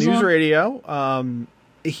was on News Radio.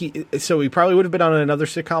 So he probably would have been on another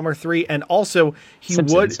sitcom or 3, and also he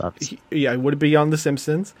would be on The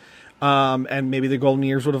Simpsons, and maybe the Golden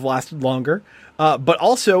Years would have lasted longer. But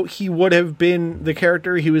also he would have been the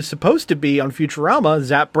character he was supposed to be on Futurama,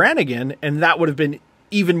 Zap Brannigan, and that would have been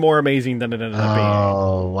even more amazing than it ended up being.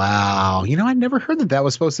 Oh wow! I never heard that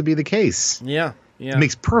was supposed to be the case. Yeah. It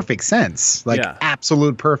makes perfect sense,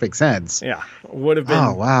 absolute perfect sense. Yeah, would have been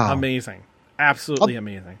amazing. Absolutely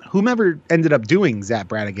amazing. Whomever ended up doing Zap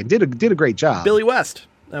Brannigan did a great job. Billy West.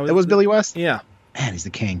 That was Billy West? Yeah. Man, he's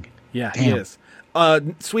the king. Yeah, Damn. he is.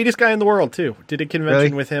 Sweetest guy in the world, too. Did a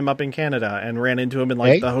convention with him up in Canada and ran into him in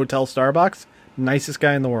the Hotel Starbucks. Nicest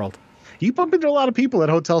guy in the world. You bump into a lot of people at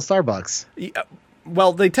Hotel Starbucks. Yeah.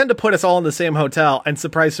 Well, they tend to put us all in the same hotel, and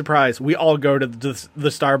surprise, surprise, we all go to the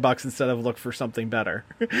Starbucks instead of look for something better.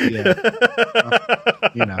 Yeah.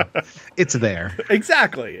 It's there.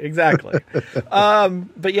 Exactly.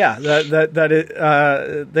 But yeah,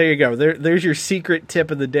 there you go. There's your secret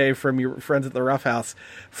tip of the day from your friends at the Rough House.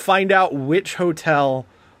 Find out which hotel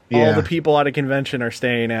all the people at a convention are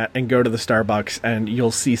staying at and go to the Starbucks, and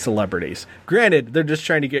you'll see celebrities. Granted, they're just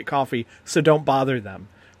trying to get coffee, so don't bother them.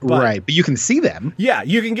 But you can see them. Yeah,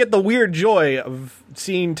 you can get the weird joy of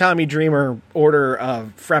seeing Tommy Dreamer order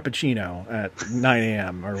a Frappuccino at 9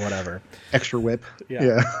 a.m. or whatever. Extra whip.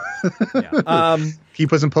 Yeah. Can you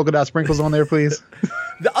put some polka dot sprinkles on there, please?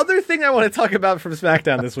 The other thing I want to talk about from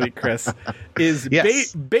SmackDown this week, Chris, is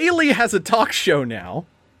Bayley has a talk show now.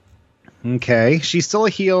 Okay. She's still a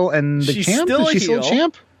heel and the champ? Is she still a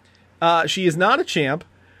champ? She is not a champ.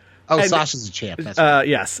 Oh, and Sasha's a champ. That's right.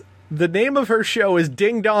 Yes. The name of her show is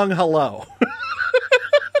Ding Dong Hello.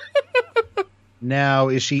 Now,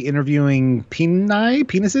 is she interviewing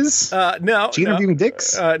penises? No. Is she interviewing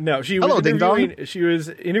dicks? No. She was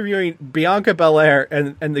interviewing Bianca Belair,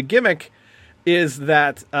 and the gimmick is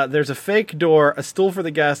that there's a fake door, a stool for the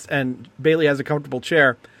guest, and Bayley has a comfortable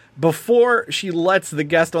chair. Before she lets the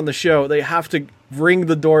guest on the show, they have to ring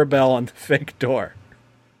the doorbell on the fake door.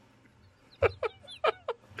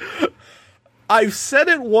 I've said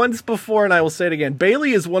it once before, and I will say it again.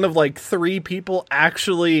 Bayley is one of 3 people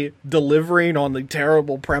actually delivering on the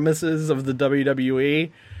terrible premises of the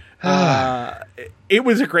WWE. It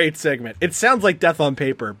was a great segment. It sounds like death on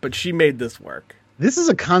paper, but she made this work. This is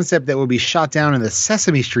a concept that will be shot down in the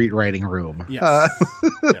Sesame Street writing room. Yes.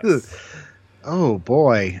 Yes. Oh,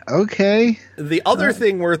 boy. Okay. The other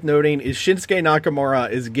thing worth noting is Shinsuke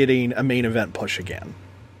Nakamura is getting a main event push again.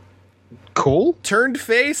 Cool. Turned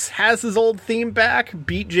face, has his old theme back,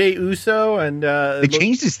 beat Jey Uso, and they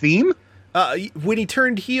changed his theme? When he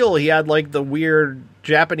turned heel, he had like the weird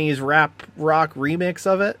Japanese rap rock remix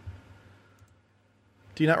of it.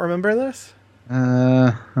 Do you not remember this?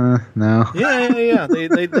 No. Yeah.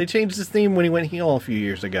 They changed his theme when he went heel a few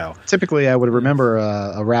years ago. Typically, I would remember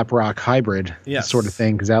a rap rock hybrid sort of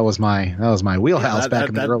thing because that was my wheelhouse back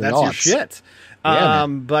in the early aughts. That's your shit. Yeah,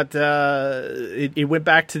 but it went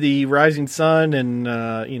back to the Rising Sun, and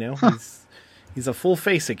he's a full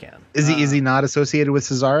face again. Is he not associated with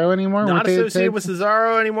Cesaro anymore? Not associated with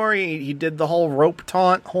Cesaro anymore. He did the whole rope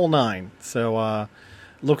taunt, whole nine. So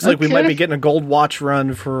looks like we might be getting a gold watch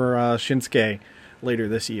run for Shinsuke later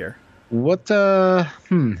this year. What?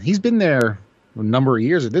 He's been there a number of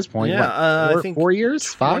years at this point. Yeah, I think 4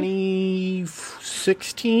 years,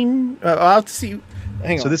 2016. I'll have to see.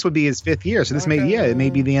 Hang on. So this would be his 5th year. So this it may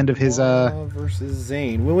be the end of his versus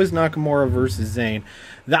Zayn. When was Nakamura versus Zayn?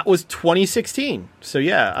 That was 2016. So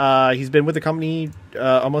yeah, he's been with the company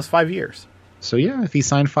almost 5 years. So yeah, if he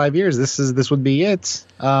signed 5 years, this would be it.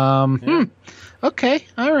 Okay,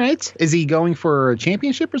 all right. Is he going for a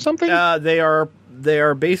championship or something? They are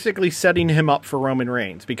basically setting him up for Roman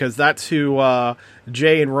Reigns because that's who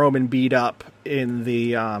Jay and Roman beat up in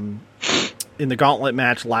the gauntlet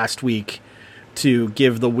match last week to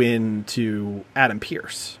give the win to Adam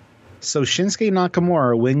Pearce. So Shinsuke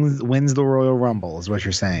Nakamura wins the Royal Rumble, is what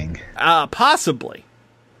you're saying? Possibly.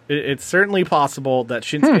 It's certainly possible that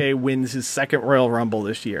Shinsuke wins his 2nd Royal Rumble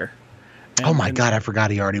this year. God, I forgot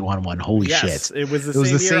he already won one. Holy shit. It was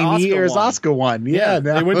the same year as Asuka won. Yeah.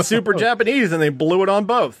 They went super Japanese and they blew it on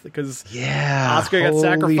both because Asuka got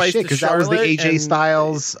sacrificed to Charlotte. Because that was the AJ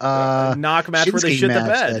Styles knock match Shinsuke where they shit the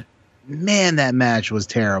bed. Man, that match was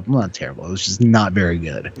terrible. Not terrible. It was just not very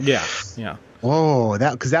good. Yeah. Oh,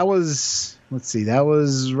 that was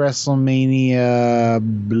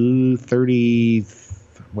WrestleMania 30.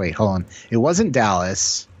 Wait, hold on. It wasn't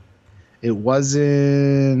Dallas. It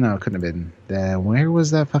wasn't. No, it couldn't have been. Where was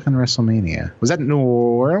that fucking WrestleMania? Was that New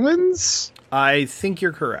Orleans? I think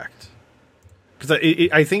you're correct. Because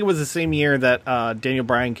I think it was the same year that Daniel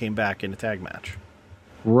Bryan came back in a tag match.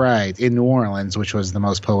 Right, in New Orleans, which was the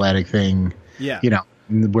most poetic thing. Yeah.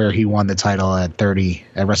 Where he won the title at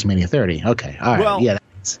WrestleMania 30. Okay, all right. Well,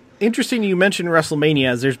 interesting you mentioned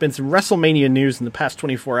WrestleMania, as there's been some WrestleMania news in the past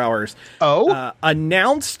 24 hours.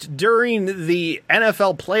 Announced during the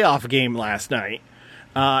NFL playoff game last night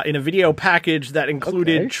in a video package that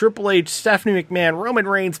included Triple H, Stephanie McMahon, Roman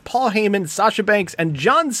Reigns, Paul Heyman, Sasha Banks, and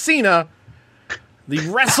John Cena. The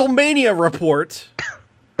WrestleMania report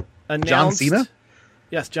announced... John Cena?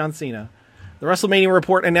 Yes, John Cena. The WrestleMania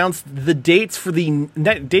report announced the dates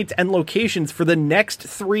dates and locations for the next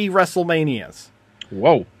 3 WrestleManias.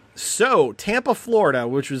 Whoa. So, Tampa, Florida,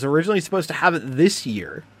 which was originally supposed to have it this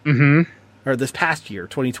year, or this past year,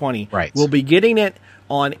 2020, will be getting it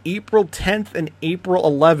on April 10th and April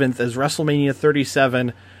 11th as WrestleMania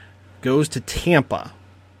 37 goes to Tampa.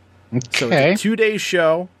 Okay. So, it's a 2-day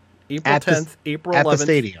show, April 10th, April 11th. At the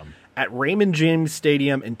stadium. At Raymond James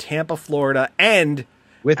Stadium in Tampa, Florida. And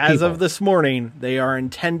as of this morning, they are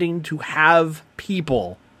intending to have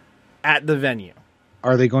people at the venue.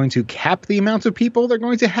 Are they going to cap the amount of people they're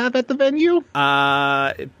going to have at the venue?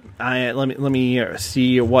 Let me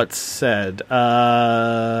see what's said.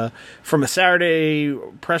 From a Saturday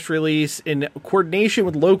press release, in coordination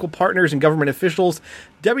with local partners and government officials,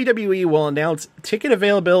 WWE will announce ticket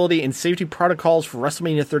availability and safety protocols for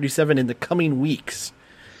WrestleMania 37 in the coming weeks.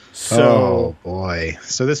 Oh boy!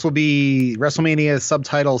 So this will be WrestleMania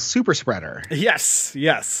subtitle Super Spreader. Yes.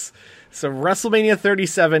 So WrestleMania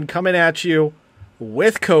 37 coming at you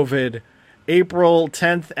with COVID, April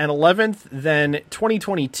 10th and 11th. Then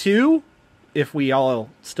 2022, if we all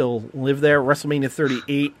still live there, WrestleMania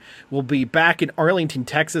 38 will be back in Arlington,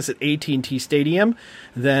 Texas at AT&T Stadium.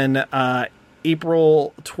 Then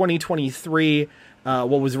April 2023, what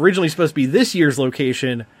was originally supposed to be this year's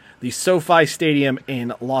location, the SoFi Stadium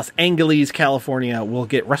in Los Angeles, California, will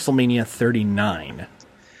get WrestleMania 39.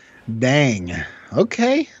 Dang.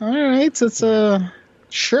 Okay. All right. So it's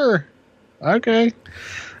sure. Okay.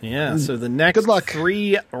 Yeah, so the next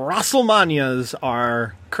 3 WrestleManias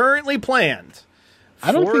are currently planned.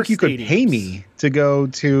 I don't think you could pay me to go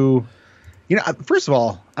to... first of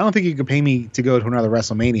all, I don't think you could pay me to go to another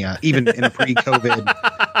WrestleMania, even in a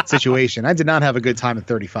pre-COVID situation. I did not have a good time at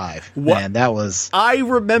 35. Man, that was... I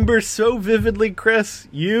remember so vividly, Chris,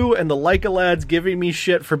 you and the Leica lads giving me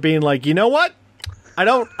shit for being like, you know what? I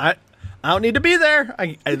don't need to be there.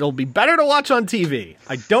 It'll be better to watch on TV.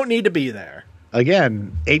 I don't need to be there.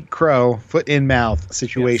 Again, 8 crow, foot in mouth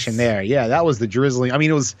situation there. Yeah, that was the drizzling. I mean,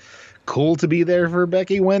 it was cool to be there for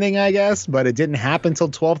Becky winning, I guess, but it didn't happen until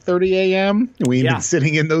 12:30 a.m. We've been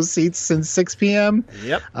sitting in those seats since 6 p.m.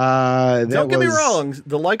 Yep. Don't get me wrong.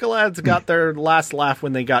 The Leica lads got their last laugh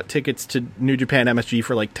when they got tickets to New Japan MSG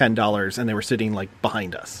for like $10, and they were sitting like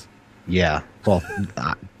behind us. Yeah. Well,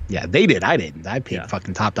 yeah, they did. I didn't. I paid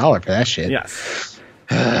fucking top dollar for that shit. Yes.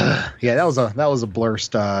 Yeah, that was a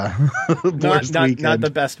blurst weekend. Not the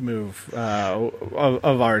best move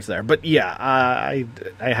of ours there, but yeah, I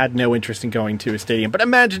had no interest in going to a stadium. But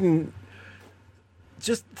imagine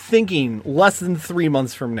just thinking less than 3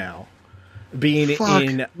 months from now, being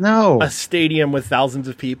in a stadium with thousands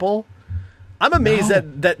of people. I'm amazed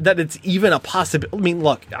that it's even a possibility. I mean,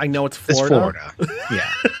 look, I know it's Florida. It's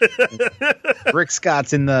Florida. Yeah. Rick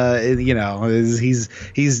Scott's in the,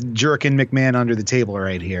 he's jerking McMahon under the table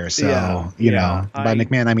right here. So, by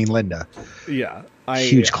McMahon, I mean Linda. Yeah.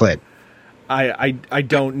 Huge clit. I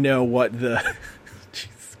don't know what the...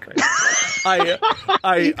 Jesus Christ.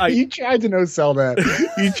 You tried to no sell that.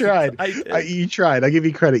 You tried. You tried. I give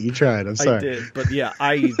you credit. You tried. I'm sorry. I did, but yeah,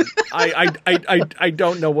 I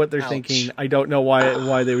don't know what they're thinking. I don't know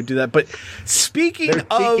why they would do that. But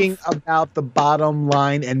thinking about the bottom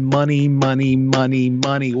line and money.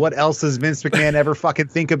 What else does Vince McMahon ever fucking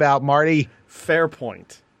think about, Marty? Fair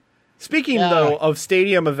point. Speaking though of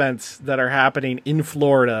stadium events that are happening in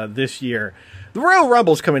Florida this year, the Royal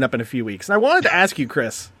Rumble's coming up in a few weeks, and I wanted to ask you,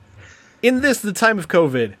 Chris. In the time of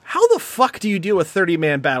COVID, how the fuck do you do a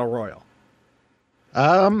 30-man battle royal?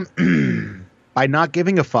 By not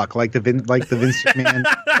giving a fuck like the Vince McMahon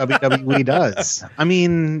WWE does. I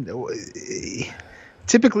mean,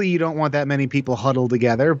 typically you don't want that many people huddled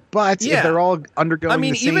together, but if they're all undergoing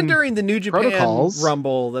the same even during the New Japan protocols,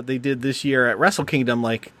 Rumble that they did this year at Wrestle Kingdom,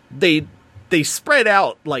 like they spread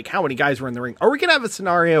out like how many guys were in the ring. Are we gonna have a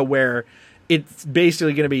scenario where it's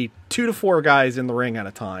basically gonna be 2 to 4 guys in the ring at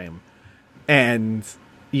a time? And,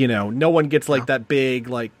 no one gets like that big,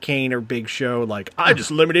 like Kane or Big Show, like I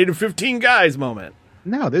just eliminated 15 guys moment.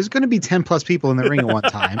 No, there's going to be 10 plus people in the ring at one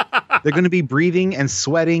time. They're going to be breathing and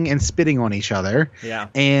sweating and spitting on each other. Yeah.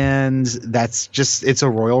 And that's it's a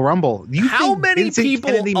Royal Rumble. How many people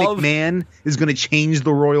Kennedy McMahon is going to change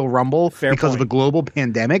the Royal Rumble because of the global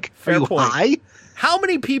pandemic? Are you high? How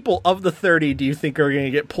many people of the 30 do you think are going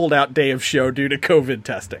to get pulled out day of show due to COVID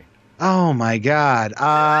testing? Oh my God!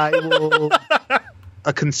 I will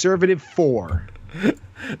a conservative 4.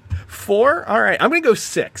 4? All right, I'm gonna go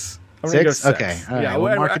 6. Okay, all right.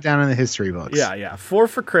 We'll mark it down in the history books. Yeah. 4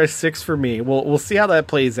 for Chris, 6 for me. We'll see how that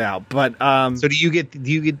plays out. But so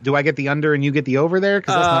do I get the under and you get the over there?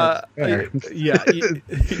 Because that's not fair. Yeah.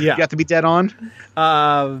 You have to be dead on.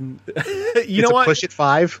 You know what? Push it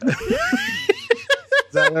 5. Is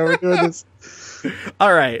that how we're doing this?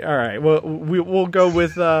 All right. Well, we'll go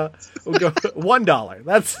with $1.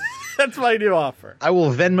 That's my new offer. I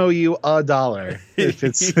will Venmo you $1 if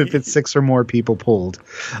it's 6 or more people pulled.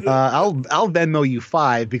 I'll Venmo you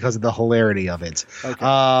 5 because of the hilarity of it.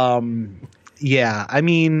 Okay. Yeah. I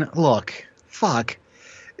mean, look, fuck.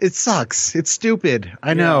 It sucks. It's stupid.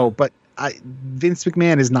 I know, but Vince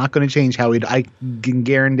McMahon is not going to change how I can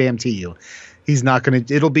guarantee you. He's not going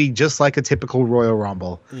to. It'll be just like a typical Royal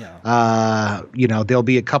Rumble. Yeah. There'll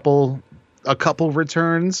be a couple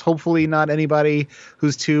returns. Hopefully, not anybody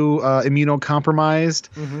who's too immunocompromised.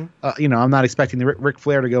 Mm-hmm. I'm not expecting the Ric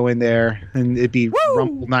Flair to go in there and it'd be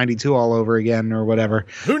Rumble 92 all over again or whatever.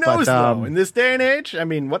 Who knows though? In this day and age, I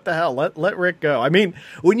mean, what the hell? Let Rick go. I mean,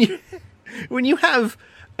 when you have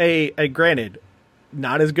a granted.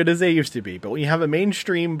 Not as good as they used to be, but when you have a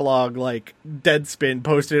mainstream blog like Deadspin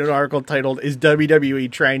posted an article titled "Is WWE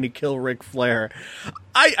Trying to Kill Ric Flair?"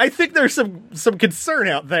 I think there's some concern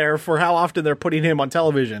out there for how often they're putting him on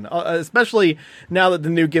television, especially now that the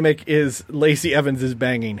new gimmick is Lacey Evans is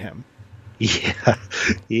banging him.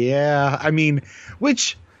 Yeah. I mean,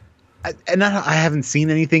 I haven't seen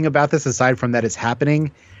anything about this aside from that it's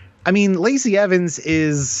happening. I mean, Lacey Evans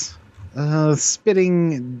is.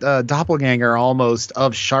 Spitting doppelganger almost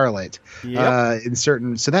of Charlotte so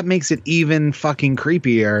that makes it even fucking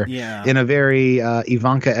creepier in a very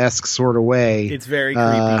Ivanka-esque sort of way. It's very creepy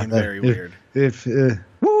and very weird. If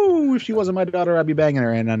she wasn't my daughter, I'd be banging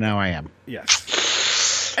her, and now I am.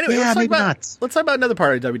 Yes. Anyway, let's talk about another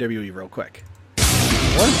part of WWE real quick.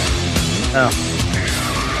 What? Oh.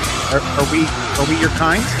 Are we your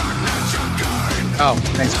kind? Oh,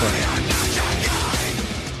 thanks for it.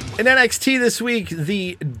 In NXT this week,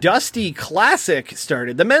 the Dusty Classic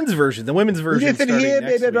started. The men's version, the women's version. Listen here,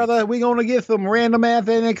 baby brother. We're going to get some random ass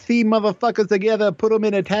NXT motherfuckers together, put them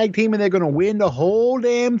in a tag team, and they're going to win the whole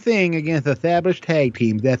damn thing against established tag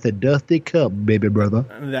teams. That's a Dusty Cup, baby brother.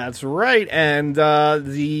 That's right. And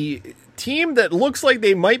the team that looks like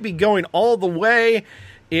they might be going all the way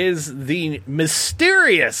is the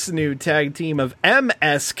mysterious new tag team of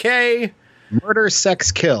MSK. Murder,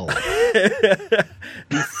 sex, kill. The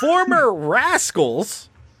former Rascals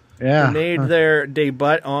made their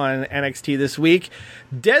debut on NXT this week.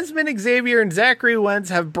 Desmond Xavier and Zachary Wentz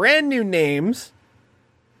have brand new names.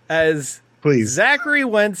 Zachary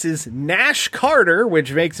Wentz is Nash Carter,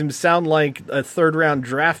 which makes him sound like a third-round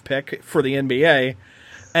draft pick for the NBA.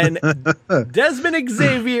 And Desmond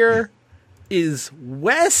Xavier is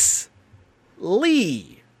Wes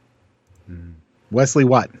Lee. Wesley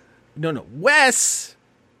what? No. Wes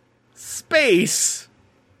space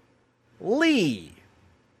Lee.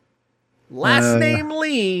 Last name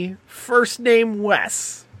Lee, first name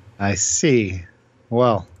Wes. I see.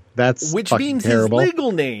 Well, that's which means terrible. His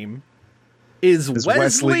legal name is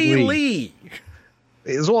Wesley Lee.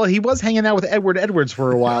 Well, he was hanging out with Edward Edwards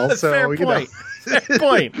for a while, so Fair point. Fair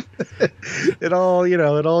point. It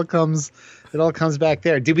all comes back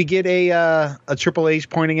there. Did we get a Triple H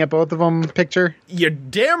pointing at both of them picture? You're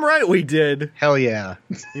damn right we did. Hell yeah.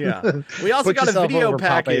 Yeah. We also got a video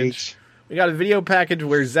package. We got a video package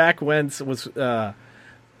where Zach Wentz was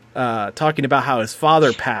talking about how his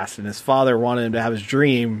father passed and his father wanted him to have his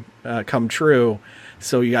dream come true.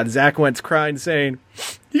 So you got Zach Wentz crying saying,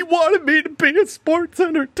 he wanted me to be a sports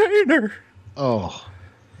entertainer. Oh.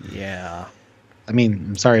 Yeah. I mean,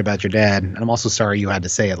 I'm sorry about your dad. And I'm also sorry you had to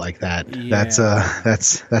say it like that. Yeah. That's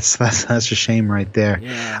a shame right there.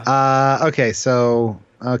 Yeah.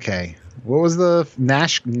 Okay. What was the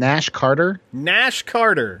Nash Carter? Nash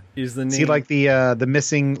Carter is the name. See, like the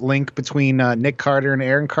missing link between Nick Carter and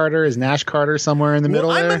Aaron Carter? Is Nash Carter somewhere in the middle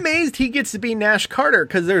there? I'm amazed he gets to be Nash Carter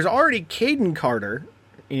because there's already Caden Carter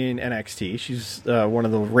in NXT. She's one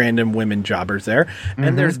of the random women jobbers there.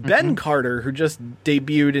 And there's Ben Carter, who just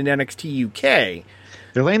debuted in NXT UK.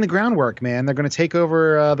 They're laying the groundwork, man. They're going to take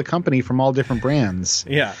over the company from all different brands.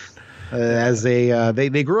 Yeah. As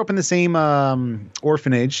they grew up in the same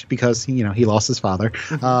orphanage because he lost his father.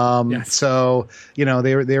 Yes. So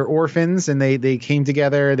they're orphans and they came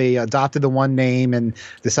together. They adopted the one name and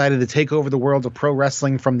decided to take over the world of pro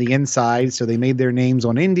wrestling from the inside. So they made their names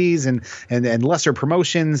on indies and lesser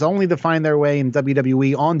promotions, only to find their way in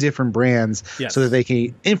WWE on different brands, so that they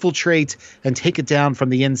can infiltrate and take it down from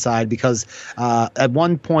the inside. Because at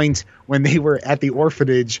one point when they were at the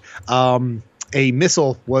orphanage, a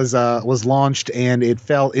missile was launched and it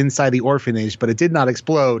fell inside the orphanage, but it did not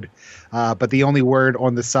explode. But the only word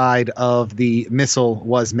on the side of the missile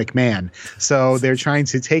was McMahon. So they're trying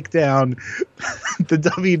to take down the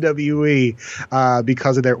WWE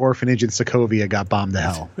because of their orphanage in Sokovia got bombed to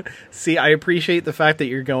hell. See, I appreciate the fact that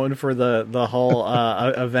you're going for the whole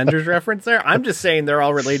Avengers reference there. I'm just saying they're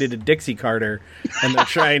all related to Dixie Carter and they're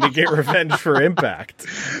trying to get revenge for Impact.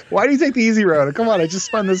 Why do you take the easy road? Come on, I just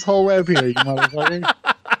spun this whole web here, you motherfucker.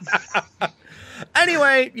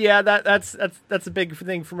 Anyway, yeah, that's a big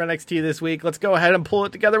thing from NXT this week. Let's go ahead and pull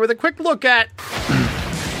it together with a quick look at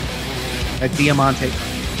Diamante.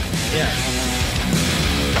 Yeah.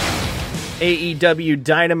 AEW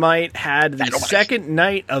Dynamite had the second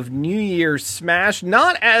night of New Year's Smash.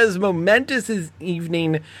 Not as momentous as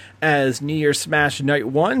evening as New Year's Smash Night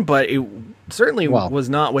 1, but it certainly was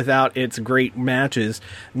not without its great matches,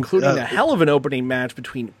 including a hell of an opening match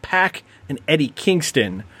between Pac and Eddie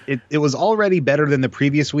Kingston. It was already better than the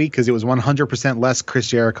previous week because it was 100% less Chris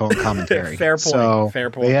Jericho in commentary. Fair point. So fair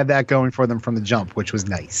point. They had that going for them from the jump, which was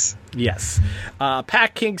nice. Yes.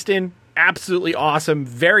 Pac Kingston, absolutely awesome,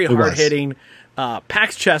 very hard-hitting.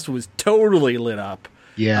 Pac's chest was totally lit up.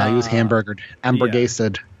 Yeah, he was hamburgered.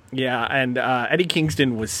 Hamburgested. Yeah, and Eddie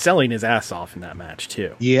Kingston was selling his ass off in that match,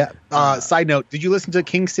 too. Yeah. Side note, did you listen to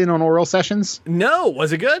Kingston on Oral Sessions? No.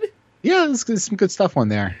 Was it good? Yeah, there's some good stuff on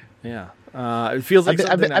there. Yeah. It feels like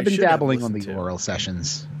I've been dabbling on the Oral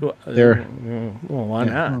Sessions. Well, why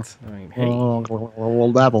not? I mean, hey.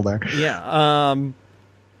 We'll dabble there. Yeah.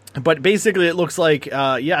 But basically, it looks like,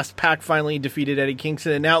 yes, Pac finally defeated Eddie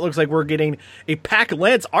Kingston, and now it looks like we're getting a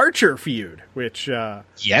Pac-Lance Archer feud, which...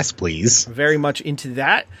 yes, please. Very much into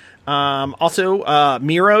that. Also,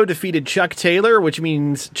 Miro defeated Chuck Taylor, which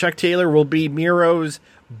means Chuck Taylor will be Miro's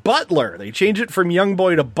butler. They changed it from young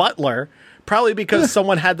boy to butler, Probably because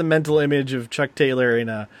someone had the mental image of Chuck Taylor in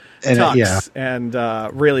a tux, and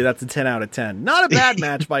really, that's a 10 out of 10. Not a bad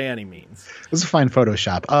match by any means. It was a fine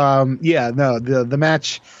Photoshop. The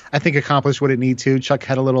match I think accomplished what it needed to. Chuck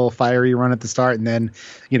had a little fiery run at the start, and then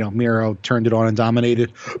Miro turned it on and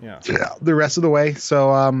dominated the rest of the way.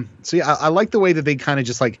 So I like the way that they kind of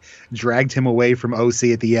just like dragged him away from OC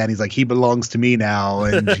at the end. He's like, he belongs to me now,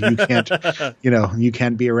 and you can't you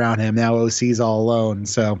can't be around him now. OC's all alone.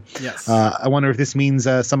 So yes. I wonder if this means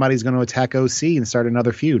somebody's going to attack OC and start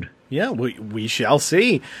another feud. Yeah, we shall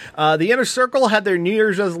see. The Inner Circle had their New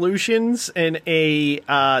Year's resolutions in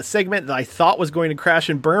a segment that I thought was going to crash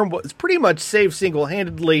and burn, but was pretty much saved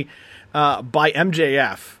single-handedly by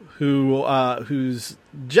MJF, whose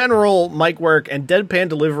general mic work and deadpan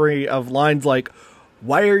delivery of lines like,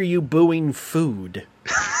 "Why are you booing food?"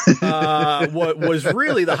 what was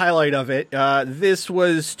really the highlight of it. This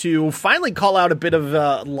was to finally call out a bit of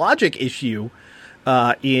a logic issue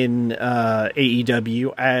in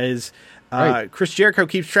AEW as Chris Jericho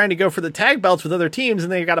keeps trying to go for the tag belts with other teams,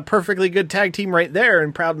 and they got a perfectly good tag team right there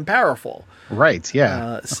in Proud and Powerful. Right,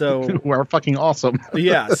 yeah. So we're fucking awesome.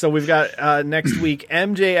 Yeah, so we've got next week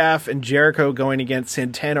MJF and Jericho going against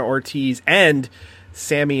Santana Ortiz and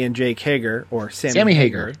Sammy and Jake Hager, or Sammy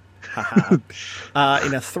Hager.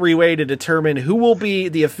 In a three-way to determine who will be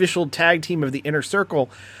the official tag team of the Inner Circle.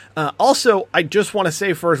 Also, I just want to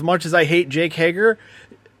say, for as much as I hate Jake Hager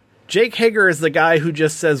is the guy who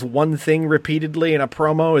just says one thing repeatedly in a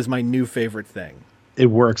promo is my new favorite thing. It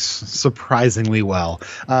works surprisingly well.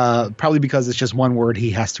 Probably because it's just one word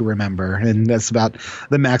he has to remember, and that's about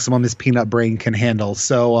the maximum his peanut brain can handle.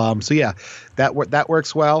 So yeah, that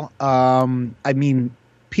works well. I mean,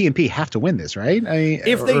 P&P have to win this, right?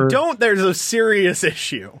 If they don't, there's a serious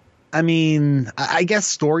issue. I mean, I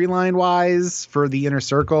guess storyline wise for the Inner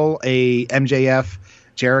Circle, a MJF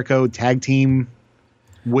Jericho tag team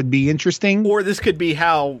would be interesting. Or this could be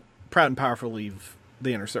how Proud and Powerful leave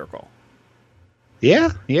the Inner Circle.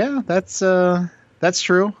 Yeah, that's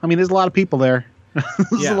true. I mean, there's a lot of people there.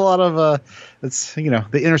 There's a lot of it's the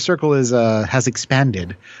Inner Circle has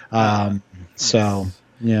expanded. So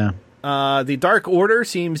yeah. The Dark Order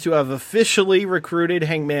seems to have officially recruited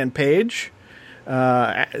Hangman Page.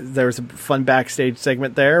 There was a fun backstage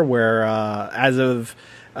segment there where, as of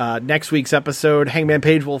next week's episode, Hangman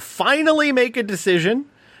Page will finally make a decision.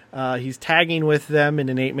 He's tagging with them in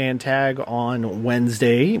an 8-man tag on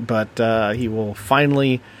Wednesday, but he will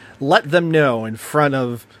finally let them know in front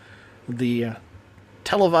of the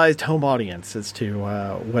televised home audience as to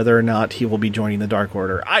whether or not he will be joining the Dark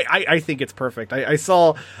Order. I think it's perfect. I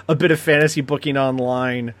saw a bit of fantasy booking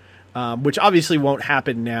online, which obviously won't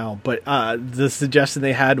happen now, but the suggestion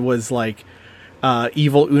they had was like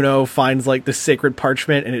Evil Uno finds like the sacred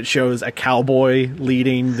parchment and it shows a cowboy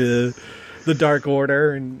leading the Dark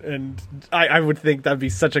Order, and I would think that'd be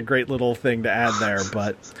such a great little thing to add there,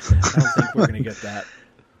 but I don't think we're going to get that.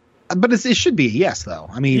 But it should be a yes, though.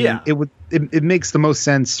 I mean, it makes the most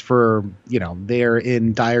sense for, they're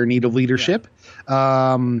in dire need of leadership,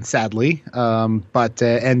 sadly. But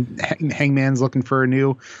Hangman's looking for a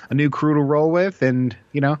new crew to roll with, and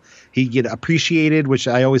he get appreciated, which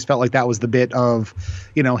I always felt like that was the bit of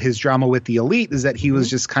his drama with the Elite, is that he was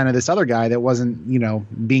just kind of this other guy that wasn't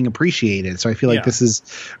being appreciated. So I feel like this is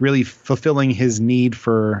really fulfilling his need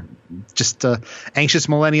for just anxious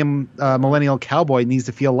millennial cowboy needs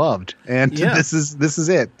to feel loved, and this is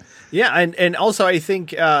it. Yeah, and also I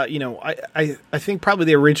think I think probably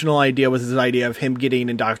the original idea was this idea of him getting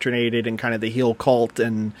indoctrinated in kind of the heel cult,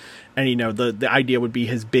 and the idea would be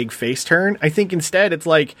his big face turn. I think instead it's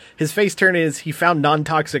like his face turn is he found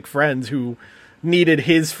non-toxic friends who needed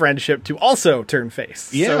his friendship to also turn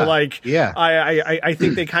face. Yeah. So I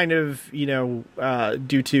think they kind of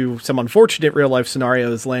due to some unfortunate real life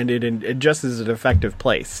scenarios landed in just as an effective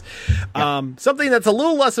place. Yeah. Something that's a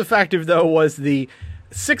little less effective though was the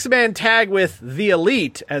 6-man tag with the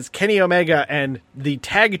Elite as Kenny Omega and the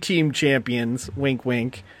tag team champions, wink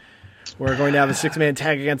wink. We're going to have a 6-man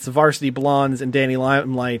tag against the Varsity Blondes and Danny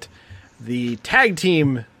Limelight. The tag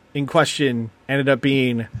team in question ended up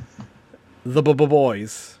being the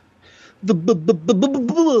Boys. The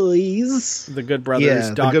Boys. The Good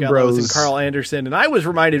Brothers, Doc Gallows and Carl Anderson. And I was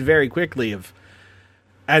reminded very quickly of,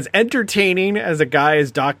 as entertaining as a guy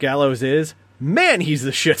as Doc Gallows is, man, he's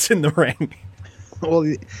the shits in the ring. Well,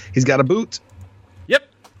 he's got a boot. Yep,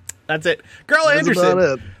 that's it. Carl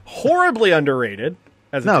Anderson, horribly underrated.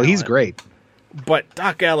 He's great. But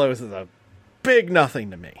Doc Gallows is a big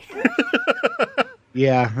nothing to me.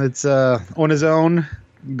 Yeah, it's on his own.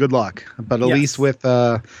 Good luck, but at least with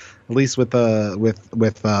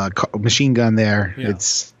Machine Gun there,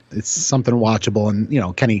 it's something watchable,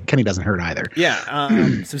 and Kenny doesn't hurt either.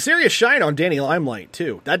 Yeah, some serious shine on Danny Limelight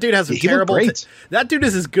too. That dude has a terrible. That dude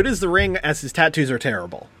is as good as the ring as his tattoos are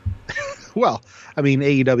terrible. Well, I mean,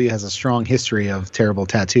 AEW has a strong history of terrible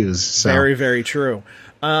tattoos. So. Very, very true.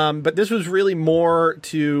 But this was really more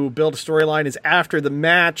to build a storyline. Is after the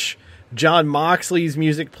match, Jon Moxley's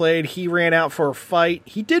music played. He ran out for a fight.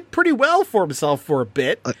 He did pretty well for himself for a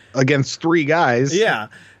bit. Against 3 guys. Yeah.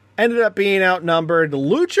 Ended up being outnumbered. The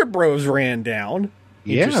Lucha Bros ran down.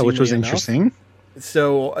 Yeah, which was interesting.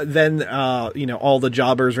 So then, all the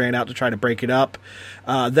jobbers ran out to try to break it up.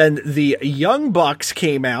 Then the Young Bucks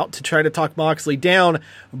came out to try to talk Moxley down,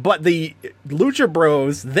 but the Lucha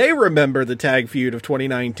Bros, they remember the tag feud of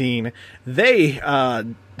 2019. They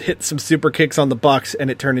hit some super kicks on the Bucks,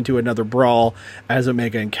 and it turned into another brawl as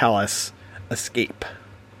Omega and Callis escape.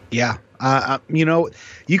 Yeah.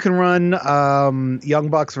 You can run Young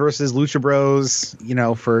Bucks versus Lucha Bros,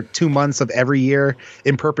 for 2 months of every year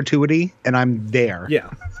in perpetuity, and I'm there.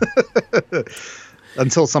 Yeah.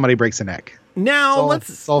 Until somebody breaks a neck. Now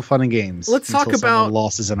it's all fun and games. Let's talk about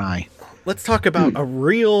losses an eye. Let's talk about a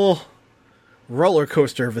real roller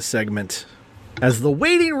coaster of a segment as the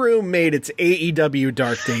waiting room made its AEW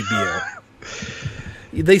Dark debut.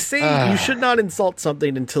 They say you should not insult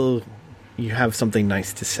something until you have something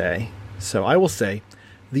nice to say. So I will say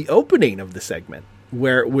the opening of the segment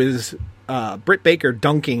where it was Britt Baker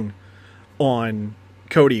dunking on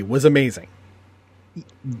Cody was amazing.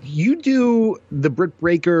 You do the Britt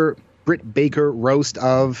Baker roast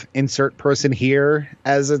of insert person here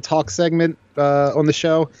as a talk segment on the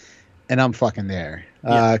show, and I'm fucking there.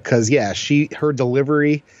 Because her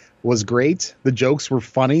delivery was great. The jokes were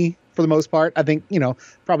funny for the most part. I think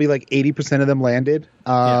probably like 80% of them landed.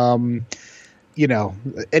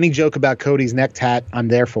 Any joke about Cody's neck tat, I'm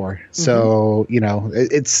there for. So,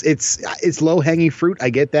 it's low hanging fruit. I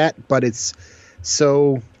get that, but it's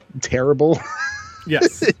so terrible.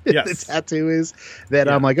 Yes. The tattoo is that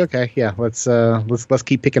I'm like, okay, yeah, let's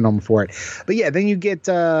keep picking them for it. But yeah, then you get,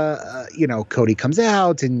 Cody comes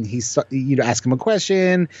out and he's, ask him a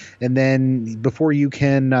question. And then before you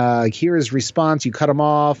can hear his response, you cut him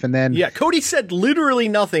off. And then, Cody said literally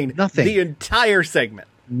nothing. The entire segment.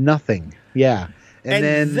 Nothing. Yeah.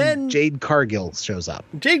 And then Jade Cargill shows up.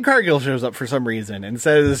 Jade Cargill shows up for some reason and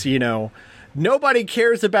says, nobody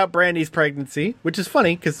cares about Brandy's pregnancy, which is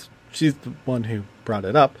funny because she's the one who brought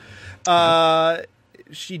it up.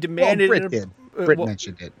 She demanded... Britt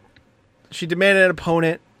mentioned it. She demanded an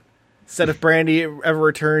opponent. Said if Brandy ever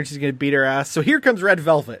returns, she's going to beat her ass. So here comes Red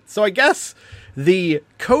Velvet. So I guess the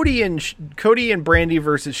Cody and Brandy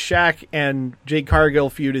versus Shaq and Jade Cargill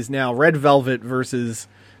feud is now Red Velvet versus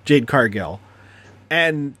Jade Cargill.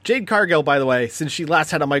 And Jade Cargill, by the way, since she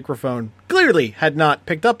last had a microphone, clearly had not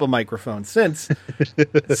picked up a microphone since.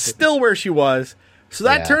 Still where she was. So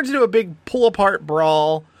that turns into a big pull-apart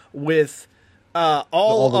brawl with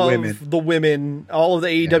all the women, all of the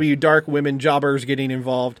AEW Dark women jobbers getting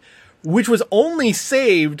involved, which was only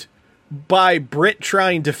saved by Britt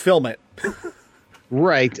trying to film it.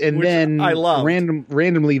 Right, and then I love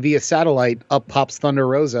randomly via satellite up pops Thunder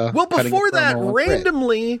Rosa. Well, before that,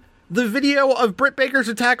 randomly the video of Britt Baker's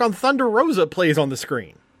attack on Thunder Rosa plays on the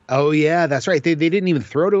screen. Oh yeah, that's right. They didn't even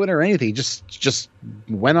throw to it or anything. Just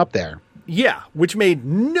went up there. Yeah, which made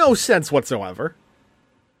no sense whatsoever.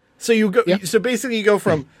 So you go. So basically, you go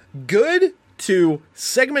from good to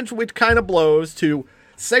segment which kind of blows to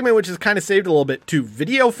segment which is kind of saved a little bit to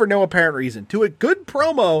video for no apparent reason to a good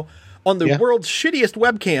promo on the world's shittiest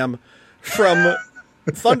webcam from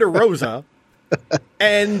Thunder Rosa.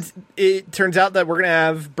 And it turns out that we're going to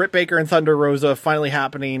have Britt Baker and Thunder Rosa finally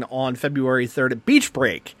happening on February 3rd at Beach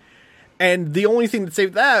Break. And the only thing that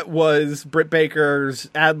saved that was Britt Baker's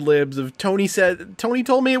ad-libs of Tony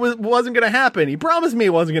told me it wasn't going to happen. He promised me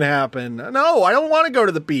it wasn't going to happen. No, I don't want to go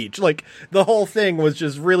to the beach. Like, the whole thing was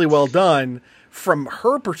just really well done from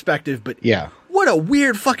her perspective. But what a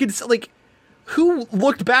weird fucking... Like, who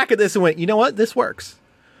looked back at this and went, you know what? This works.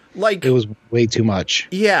 Like, it was way too much.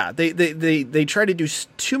 Yeah, they tried to do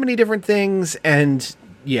too many different things, and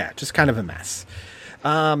just kind of a mess.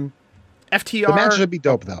 FTR. The match should be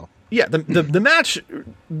dope, though. Yeah, the match,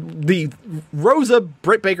 the Rosa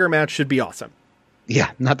Britt Baker match should be awesome.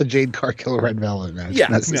 Yeah, not the Jade Cargill Red Velvet match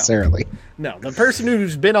necessarily. No, the person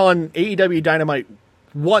who's been on AEW Dynamite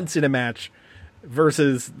once in a match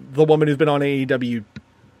versus the woman who's been on AEW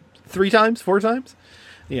 4 times.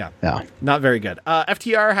 Yeah, not very good.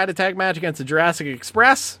 FTR had a tag match against the Jurassic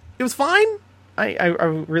Express. It was fine. I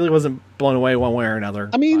really wasn't blown away one way or another.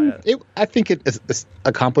 I mean, I think it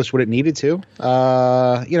accomplished what it needed to.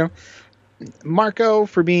 Marco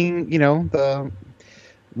for being, the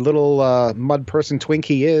little mud person twink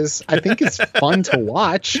he is, I think it's fun to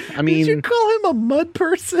watch. I mean, did you call him a mud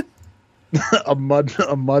person? a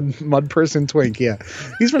mud person twink. Yeah,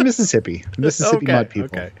 he's from Mississippi. Mississippi mud people.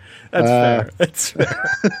 Okay, that's fair. That's fair.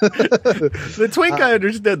 The twink I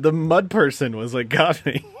understood. The mud person was like got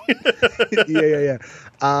me. Yeah.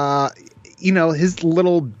 His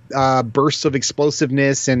little bursts of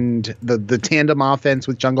explosiveness and the tandem offense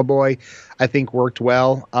with Jungle Boy, I think worked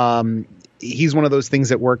well. He's one of those things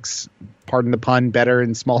that works, pardon the pun, better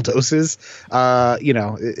in small doses.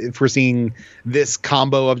 If we're seeing this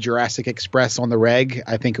combo of Jurassic Express on the reg,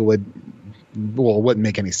 I think it wouldn't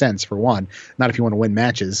make any sense, for one. Not if you want to win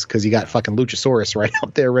matches, because you got fucking Luchasaurus right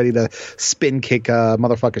out there ready to spin kick a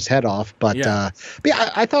motherfucker's head off. But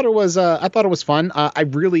I thought it was fun. I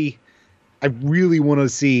really want to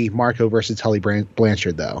see Marco versus Tully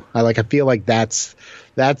Blanchard, though. I feel like that's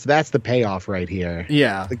the payoff right here.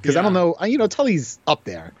 Yeah, because I don't know. Tully's up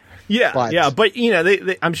there. Yeah, but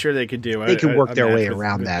they I'm sure they could do. They could work their way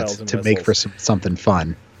around that to make for something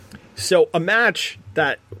fun. So a match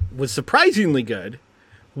that was surprisingly good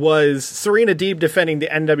was Serena Deeb defending the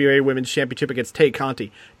NWA Women's Championship against Tay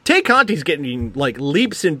Conti. Tay Conti's getting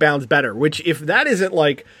leaps and bounds better, which if that isn't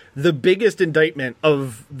the biggest indictment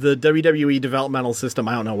of the WWE developmental system,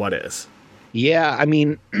 I don't know what is. Yeah, I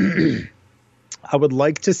mean, I would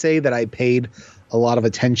like to say that I paid a lot of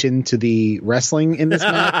attention to the wrestling in this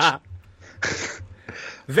match.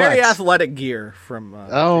 Very athletic gear from Tay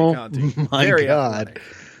Conti. My Very God. Athletic.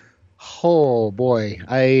 Oh boy,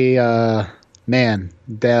 them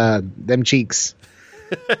cheeks.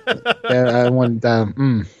 I want,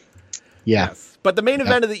 yeah. Yes. But the main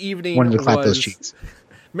event of the evening wanted to clap those cheeks.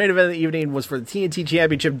 Main event of the evening was for the TNT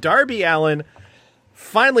Championship. Darby Allin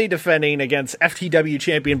finally defending against FTW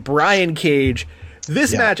champion Brian Cage.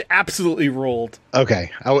 This match absolutely rolled.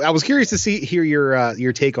 Okay, I was curious to hear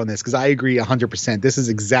your take on this, because I agree 100%. This is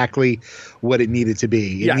exactly what it needed to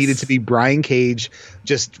be. It needed to be Brian Cage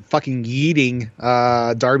just fucking yeeting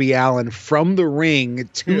Darby Allin from the ring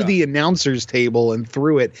to the announcer's table and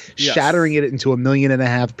through it, shattering it into 1.5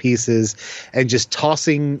 million pieces, and just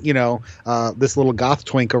tossing this little goth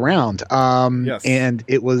twink around. And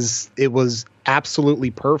it was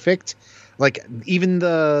absolutely perfect. Even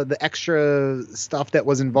the extra stuff that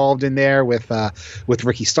was involved in there with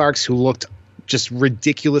Ricky Starks, who looked just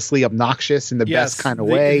ridiculously obnoxious in the best kind of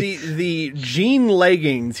way. The jean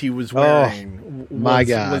leggings he was wearing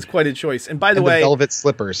was quite a choice. And by the way, the velvet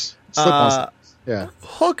slippers. Yeah.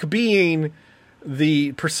 Hook being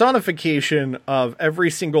the personification of every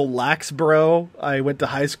single lax bro I went to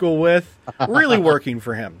high school with, really working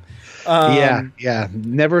for him. Yeah.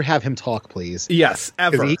 Never have him talk, please. Yes,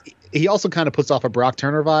 ever. He also kind of puts off a Brock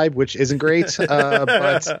Turner vibe, which isn't great.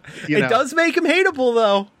 But it does make him hateable,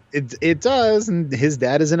 though. It does, and his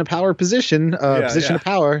dad is in a power position, of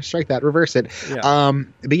power. Strike that, reverse it. Yeah.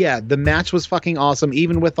 But yeah, the match was fucking awesome,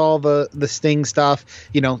 even with all the Sting stuff.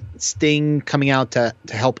 Sting coming out to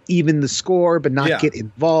help even the score, but not get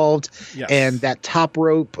involved. Yes. And that top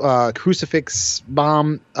rope crucifix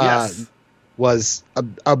bomb. Was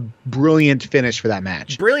a brilliant finish for that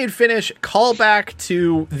match. Brilliant finish. Call back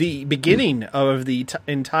to the beginning of the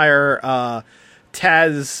entire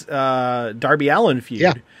Taz Darby Allin feud.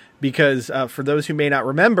 Yeah. Because for those who may not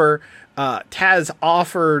remember, Taz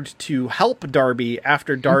offered to help Darby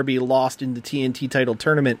after Darby lost in the TNT title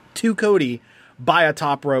tournament to Cody by a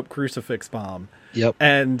top rope crucifix bomb. Yep.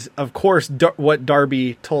 And of course, what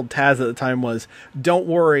Darby told Taz at the time was, "Don't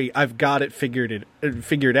worry, I've got it figured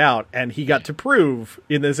out." And he got to prove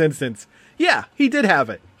in this instance, yeah, he did have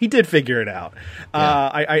it. He did figure it out. Yeah.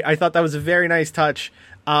 I thought that was a very nice touch.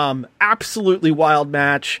 Absolutely wild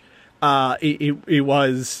match. It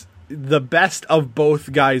was the best of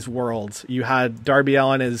both guys' worlds. You had Darby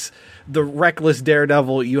Allin as the reckless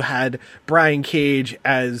daredevil. You had Brian Cage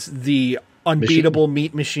as the unbeatable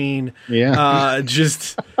meat machine.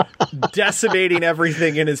 Just decimating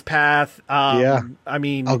everything in his path. I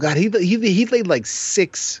mean, oh god, he laid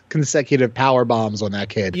 6 consecutive power bombs on that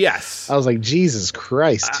kid. Yes, I was like, Jesus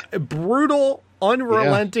Christ. Brutal,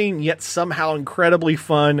 unrelenting, yet somehow incredibly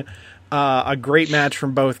fun. A great match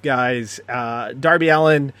from both guys. Darby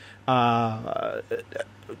Allin,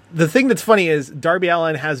 the thing that's funny is Darby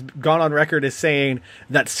Allin has gone on record as saying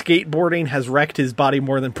that skateboarding has wrecked his body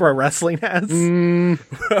more than pro wrestling has. Maybe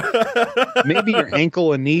your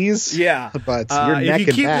ankle and knees. Yeah. But your neck and back. If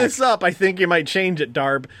you keep this up, I think you might change it,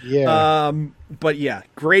 Darb. Yeah. But yeah,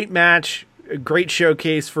 great match, a great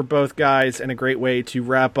showcase for both guys, and a great way to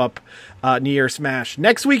wrap up New Year's Smash.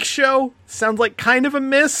 Next week's show sounds like kind of a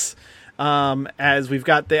miss. as we've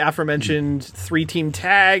got the aforementioned 3-team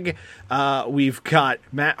tag. We've got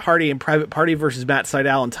Matt Hardy and Private Party versus Matt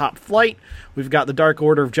Sydal and Top Flight. We've got the Dark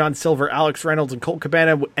Order of John Silver, Alex Reynolds, and Colt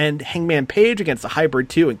Cabana and Hangman Page against the Hybrid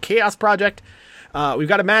 2 and Chaos Project. We've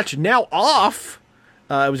got a match now off.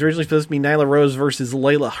 It was originally supposed to be Nyla Rose versus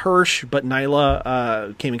Layla Hirsch, but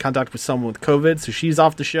Nyla came in contact with someone with COVID, so she's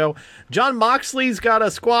off the show. John Moxley's got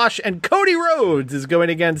a squash, and Cody Rhodes is going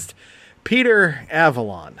against Peter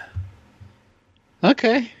Avalon.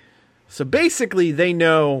 Okay. So basically, they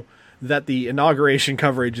know that the inauguration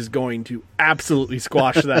coverage is going to absolutely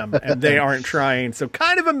squash them, and they aren't trying. So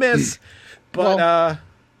kind of a miss, but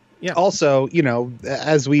yeah. Also,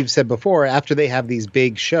 as we've said before, after they have these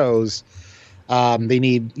big shows, they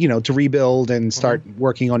need, to rebuild and start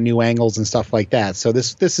working on new angles and stuff like that. So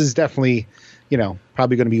this is definitely,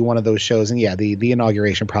 probably going to be one of those shows. And yeah, the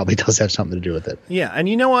inauguration probably does have something to do with it. Yeah. And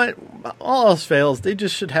you know what? All else fails. They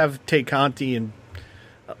just should have Tay Conti and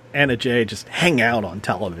Anna Jay just hang out on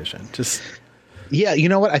television. Yeah. You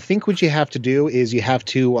know what? I think what you have to do is you have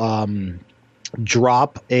to,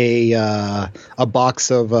 drop a box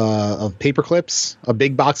of paper clips, a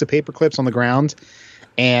big box of paper clips on the ground,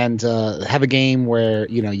 and have a game where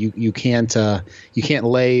you can't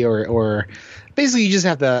lay or basically you just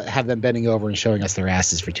have to have them bending over and showing us their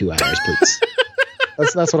asses for 2 hours, please.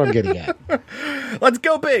 that's what I'm getting at. Let's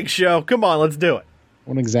go big, show. Come on, let's do it. I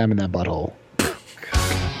want to examine that butthole.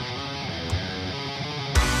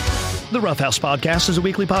 The Roughhouse Podcast is a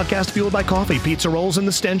weekly podcast fueled by coffee, pizza rolls, and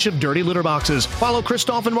the stench of dirty litter boxes. Follow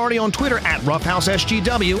Christoph and Marty on Twitter at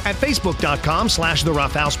RoughhouseSGW, at Facebook.com/The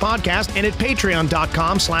Roughhouse Podcast, and at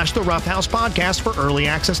Patreon.com/The Roughhouse Podcast for early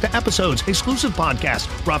access to episodes, exclusive podcasts,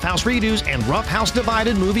 Roughhouse redos, and Roughhouse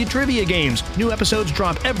Divided movie trivia games. New episodes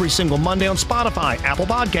drop every single Monday on Spotify, Apple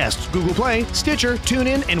Podcasts, Google Play, Stitcher,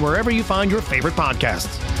 TuneIn, and wherever you find your favorite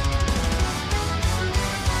podcasts.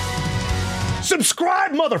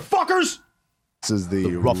 Subscribe, motherfuckers! This is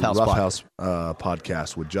the Roughhouse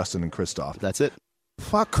podcast with Justin and Christoph. That's it.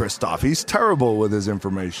 Fuck Christoph. He's terrible with his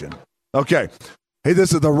information. Okay. Hey,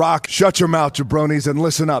 this is The Rock. Shut your mouth, jabronis, and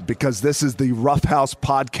listen up, because this is the Roughhouse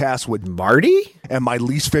podcast with Marty and my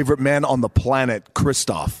least favorite man on the planet,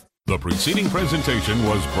 Christoph. The preceding presentation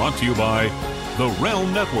was brought to you by the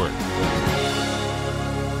Realm Network.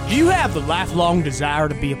 Do you have the lifelong desire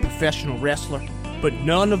to be a professional wrestler, but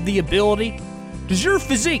none of the ability? Does your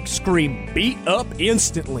physique scream beat up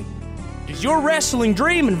instantly? Does your wrestling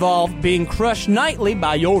dream involve being crushed nightly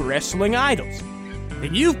by your wrestling idols?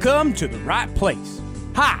 Then you've come to the right place.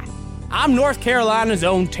 Hi, I'm North Carolina's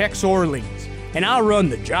own Tex Orleans, and I run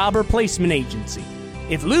the Jobber Placement Agency.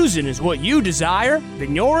 If losing is what you desire,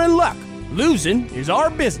 then you're in luck. Losing is our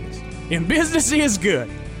business, and business is good.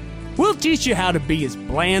 We'll teach you how to be as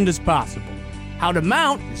bland as possible, how to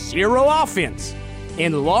mount zero offense,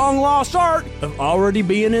 and the long-lost art of already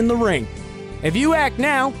being in the ring. If you act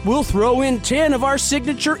now, we'll throw in 10 of our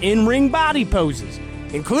signature in-ring body poses,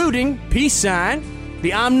 including peace sign,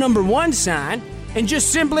 the I'm number one sign, and just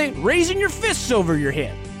simply raising your fists over your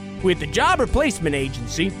head. With the Jobber Placement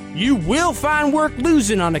Agency, you will find work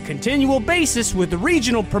losing on a continual basis with the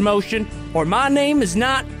regional promotion, or my name is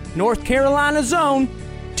not North Carolina's own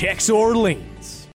Tex Orleans.